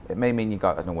 It may mean you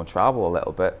got to go and travel a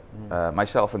little bit.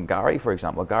 Myself and Gary, for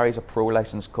example, Gary's a pro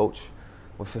licensed coach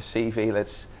with a CV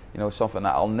that's something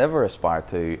that I'll never aspire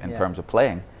to in terms of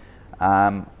playing.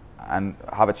 And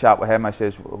have a chat with him. I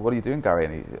says, what are you doing, Gary?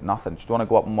 And he's nothing. Do you want to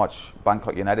go up and watch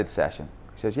Bangkok United session?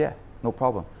 He says, yeah, no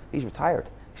problem. He's retired.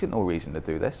 He's got no reason to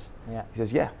do this. Yeah. He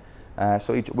says, yeah.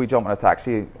 So we jump in a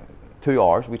taxi, 2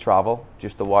 hours, we travel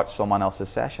just to watch someone else's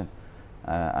session.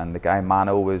 And the guy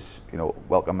Mano was,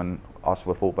 welcoming us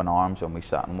with open arms, and we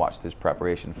sat and watched his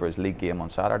preparation for his league game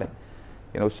on Saturday.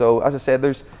 So as I said,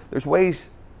 there's ways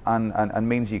and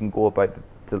means you can go about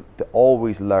to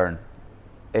always learn.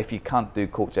 If you can't do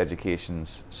coach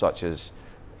educations such as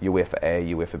UEFA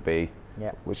A, UEFA B,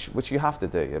 which you have to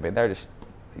do. I mean, they're just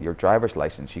your driver's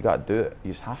license. You got to do it.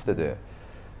 You just have to do it.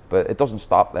 But it doesn't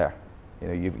stop there.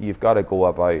 You've got to go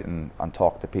about and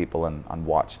talk to people and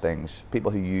watch things.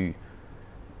 People who you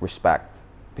respect,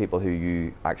 people who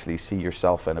you actually see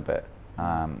yourself in a bit.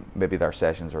 Maybe their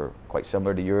sessions are quite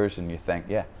similar to yours, and you think,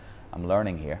 yeah, I'm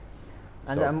learning here.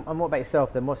 And what about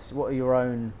yourself then? What are your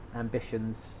own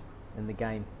ambitions in the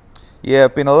game? Yeah,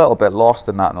 I've been a little bit lost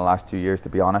in that in the last 2 years, to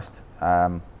be honest.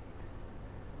 As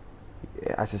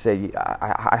I say,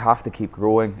 I have to keep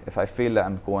growing. If I feel that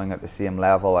I'm going at the same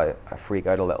level, I freak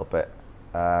out a little bit.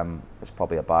 It's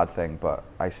probably a bad thing, but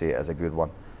I see it as a good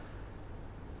one.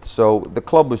 So the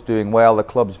club was doing well. The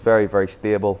club's very, very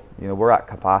stable. We're at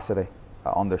capacity,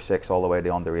 at under 6 all the way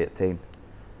to under 18.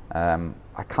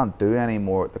 I can't do any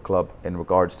more at the club in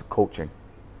regards to coaching.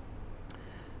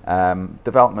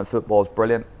 Development football is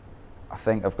brilliant. I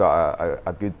think I've got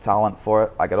a good talent for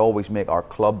it. I could always make our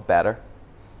club better,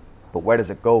 but where does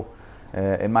it go?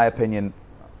 In my opinion,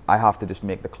 I have to just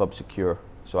make the club secure.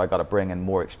 So I got to bring in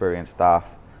more experienced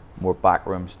staff, more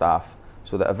backroom staff,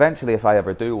 so that eventually, if I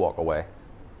ever do walk away,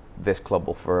 this club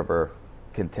will forever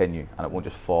continue and it won't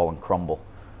just fall and crumble,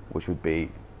 which would be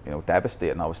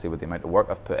devastating, obviously, with the amount of work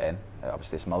I've put in.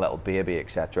 Obviously, it's my little baby,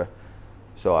 etc.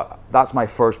 So that's my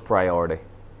first priority.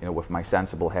 With my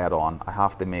sensible head on, I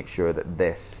have to make sure that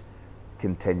this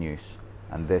continues,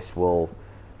 and this will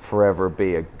forever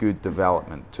be a good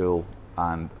development tool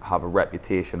and have a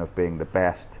reputation of being the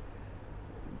best,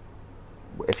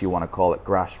 if you want to call it,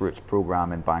 grassroots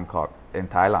program in Bangkok, in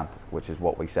Thailand, which is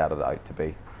what we set it out to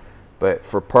be. But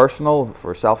for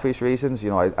selfish reasons,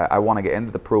 I want to get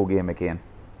into the pro game again.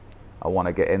 I want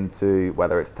to get into,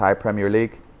 whether it's Thai Premier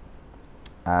League,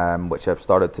 which I've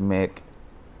started to make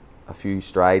a few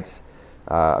strides.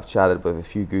 I've chatted with a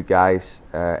few good guys,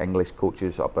 English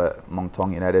coaches up at Mong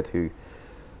Thong United, who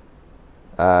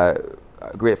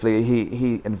gratefully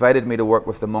he invited me to work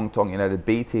with the Mong Thong United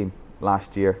B team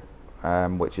last year,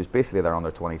 which is basically their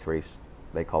under 23s.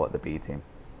 They call it the B team.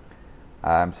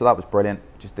 So that was brilliant,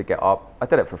 just to get up. I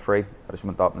did it for free. I just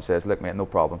went up and says, look mate, no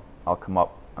problem, I'll come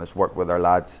up and just work with our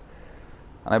lads.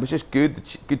 And it was just good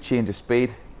change of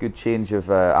speed, good change of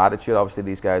attitude. Obviously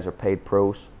these guys are paid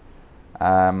pros.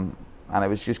 And it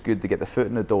was just good to get the foot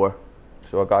in the door.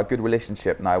 So I got a good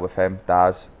relationship now with him,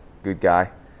 Daz, good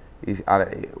guy.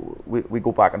 We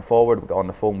go back and forward, we go on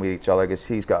the phone with each other, because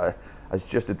he's got as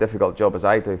just a difficult job as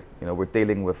I do. We're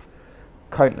dealing with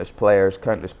countless players,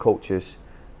 countless coaches,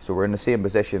 so we're in the same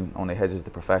position, only his is the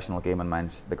professional game and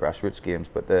mine's the grassroots games,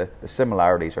 but the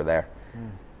similarities are there.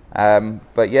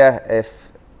 But yeah,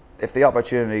 if the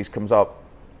opportunities comes up,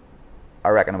 I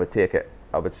reckon I would take it.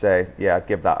 I would say, yeah, I'd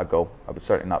give that a go. I would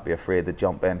certainly not be afraid to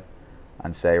jump in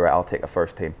and say, right, I'll take a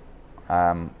first team.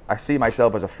 I see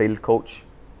myself as a field coach,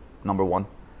 number one.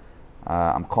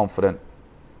 I'm confident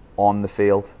on the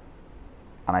field,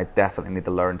 and I definitely need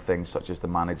to learn things such as the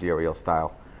managerial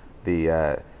style,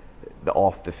 the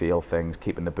off the field things,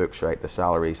 keeping the books right, the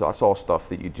salaries. That's all stuff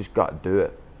that you just got to do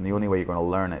it. And the only way you're going to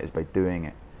learn it is by doing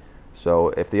it. So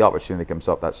if the opportunity comes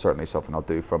up, that's certainly something I'll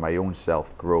do for my own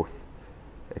self-growth.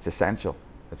 It's essential.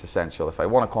 It's essential. If I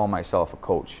want to call myself a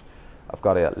coach, I've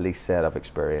got to at least say I've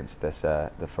experienced this,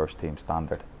 the first team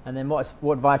standard. And then what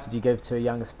advice would you give to a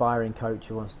young aspiring coach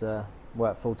who wants to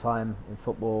work full-time in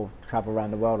football, travel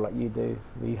around the world like you do,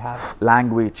 you have?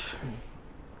 Language.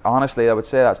 Honestly, I would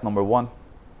say that's number one.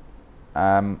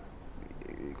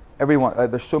 Everyone,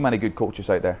 there's so many good coaches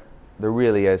out there. There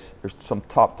really is. There's some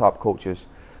top coaches,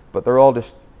 but they're all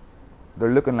just, they're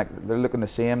looking the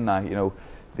same now. You know,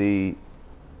 the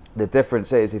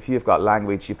difference is if you've got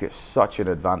language, you've got such an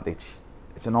advantage.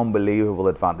 It's an unbelievable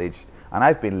advantage. And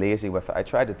I've been lazy with it. I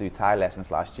tried to do Thai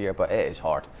lessons last year, but it is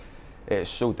hard. It is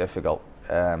so difficult.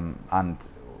 And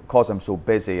because I'm so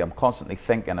busy, I'm constantly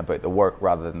thinking about the work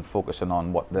rather than focusing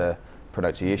on what the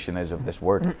pronunciation is of this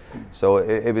word. So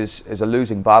it was a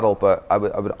losing battle, but I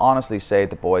would honestly say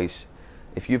to boys,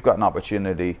 if you've got an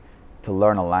opportunity to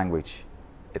learn a language,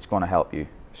 it's going to help you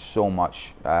so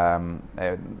much.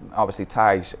 Obviously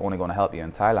Thai's only going to help you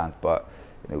in Thailand, but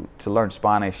you know, to learn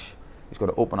Spanish is going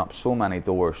to open up so many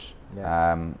doors.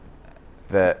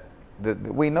 That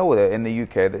we know that in the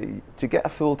UK that to get a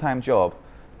full-time job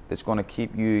that's going to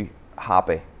keep you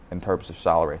happy in terms of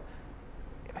salary,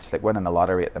 it's like winning the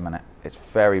lottery at the minute. It's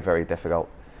very, very difficult.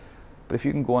 But if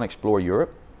you can go and explore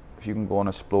Europe, if you can go and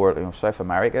explore, you know, South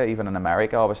America, even in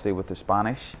America, obviously with the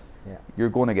Spanish, you're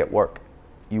going to get work.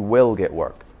 You will get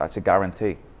work. That's a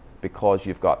guarantee, because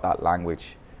you've got that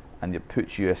language, and it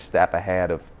puts you a step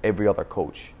ahead of every other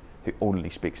coach who only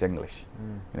speaks English. You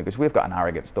know, because we've got an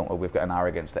arrogance, don't we? We've got an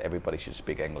arrogance that everybody should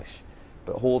speak English,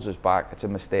 but it holds us back. It's a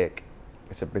mistake.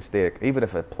 It's a mistake. Even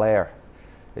if a player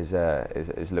is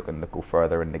looking to go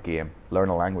further in the game, learn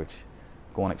a language,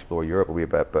 go and explore Europe a wee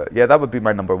bit. But yeah, that would be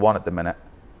my number one at the minute.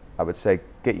 I would say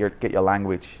get your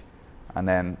language, and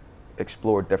then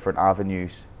explore different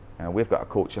avenues. You know, we've got a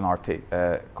coach in our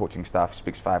coaching staff who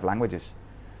speaks 5 languages.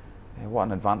 Yeah, what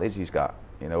an advantage he's got.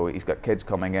 You know, he's got kids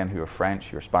coming in who are French,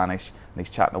 who are Spanish, and he's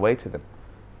chatting away to them.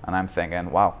 And I'm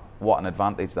thinking, wow, what an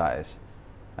advantage that is.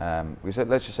 Because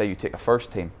let's just say you take a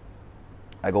first team.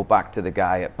 I go back to the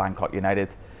guy at Bangkok United.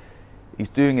 He's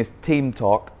doing his team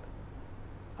talk,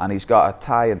 and he's got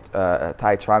a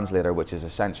Thai translator, which is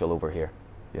essential over here.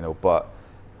 You know, but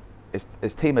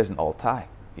his team isn't all Thai.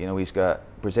 You know, he's got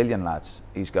Brazilian lads,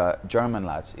 he's got German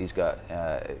lads, he's got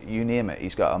you name it.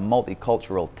 He's got a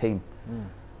multicultural team.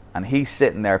 And he's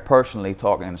sitting there personally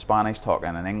talking in Spanish,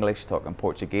 talking in English, talking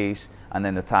Portuguese, and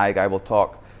then the Thai guy will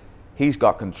talk. He's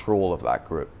got control of that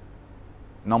group.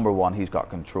 Number one, he's got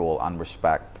control and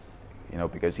respect, you know,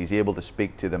 because he's able to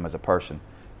speak to them as a person.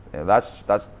 You know,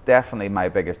 that's definitely my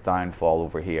biggest downfall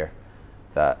over here,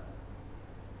 that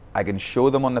I can show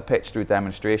them on the pitch through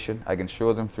demonstration, I can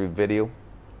show them through video.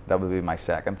 That would be my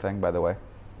second thing, by the way.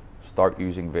 Start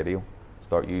using video,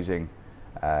 start using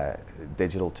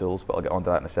digital tools, but I'll get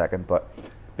onto that in a second. But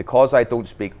because I don't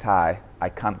speak Thai, I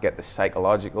can't get the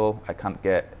psychological, I can't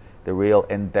get the real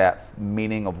in-depth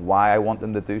meaning of why I want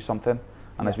them to do something.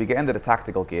 And as we get into the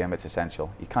tactical game, it's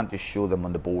essential. You can't just show them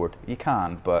on the board. You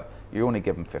can, but you only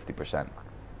give them 50%.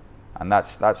 And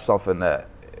that's something that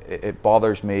it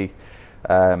bothers me,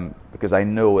 because I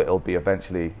know it'll be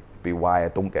eventually be why I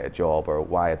don't get a job, or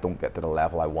why I don't get to the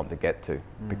level I want to get to,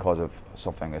 because of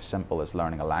something as simple as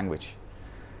learning a language.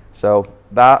 So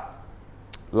that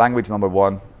language, number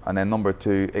one, and then number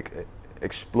two,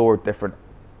 explore different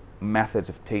methods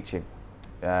of teaching.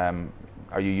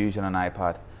 Are you using an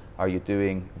iPad? Are you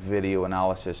doing video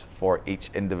analysis for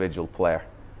each individual player?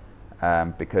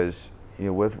 Because you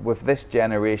know, with this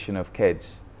generation of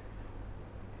kids,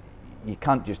 you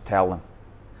can't just tell them,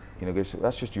 you know, because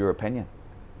that's just your opinion.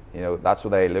 You know, that's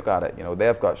what they look at it. You know,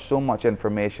 they've got so much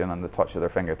information on the touch of their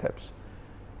fingertips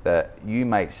that you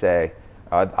might say,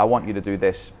 I want you to do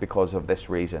this because of this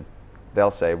reason.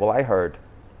 They'll say, well, I heard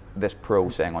this pro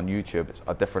saying on YouTube it's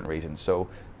a different reason. So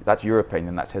that's your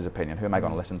opinion, that's his opinion. Who am I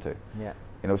going to listen to? Yeah.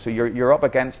 You know, so you're up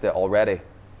against it already,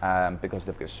 because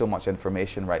they've got so much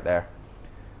information right there.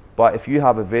 But if you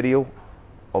have a video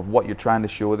of what you're trying to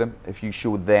show them, if you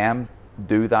show them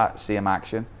do that same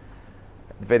action,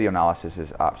 video analysis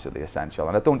is absolutely essential.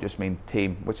 And I don't just mean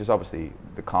team, which is obviously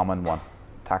the common one,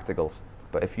 tacticals.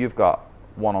 But if you've got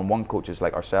one-on-one coaches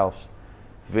like ourselves,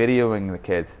 videoing the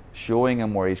kid, showing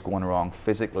him where he's going wrong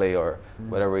physically, or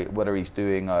whether he's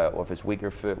doing with his weaker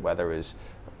foot,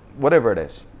 whatever it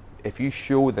is, if you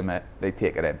show them it, they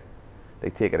take it in. They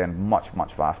take it in much,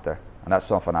 much faster. And that's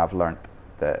something I've learned,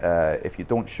 that if you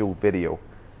don't show video,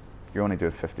 you're only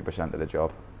doing 50% of the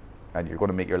job, and you're going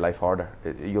to make your life harder.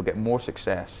 You'll get more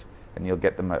success, and you'll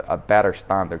get them a better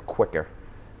standard quicker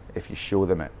if you show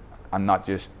them it. and not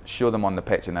just show them on the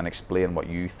pitch and then explain what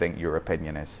you think your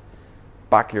opinion is.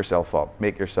 Back yourself up,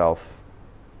 make yourself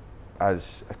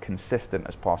as consistent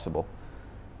as possible.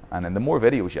 And then the more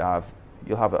videos you have,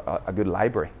 you'll have a good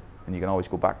library, and you can always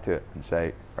go back to it and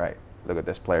say, right, look at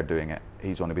this player doing it.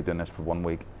 He's only been doing this for 1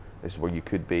 week. This is where you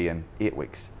could be in 8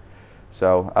 weeks.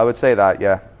 So I would say that,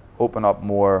 yeah, open up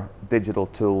more digital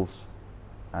tools.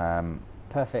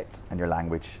 Perfect. And your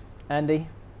language. Andy,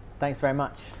 thanks very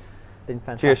much. Been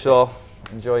fantastic. Cheers, Saul.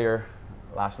 Enjoy your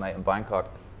last night in Bangkok.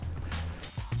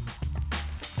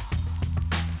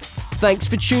 Thanks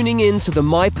for tuning in to the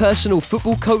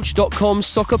MyPersonalFootballCoach.com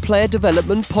Soccer Player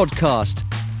Development Podcast.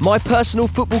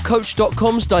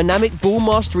 MyPersonalFootballCoach.com's Dynamic Ball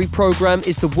Mastery Program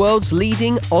is the world's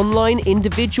leading online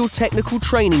individual technical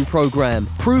training program,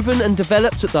 proven and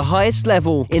developed at the highest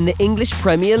level in the English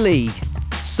Premier League.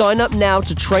 Sign up now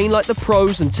to train like the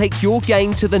pros and take your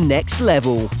game to the next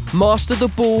level. Master the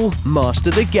ball, master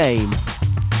the game.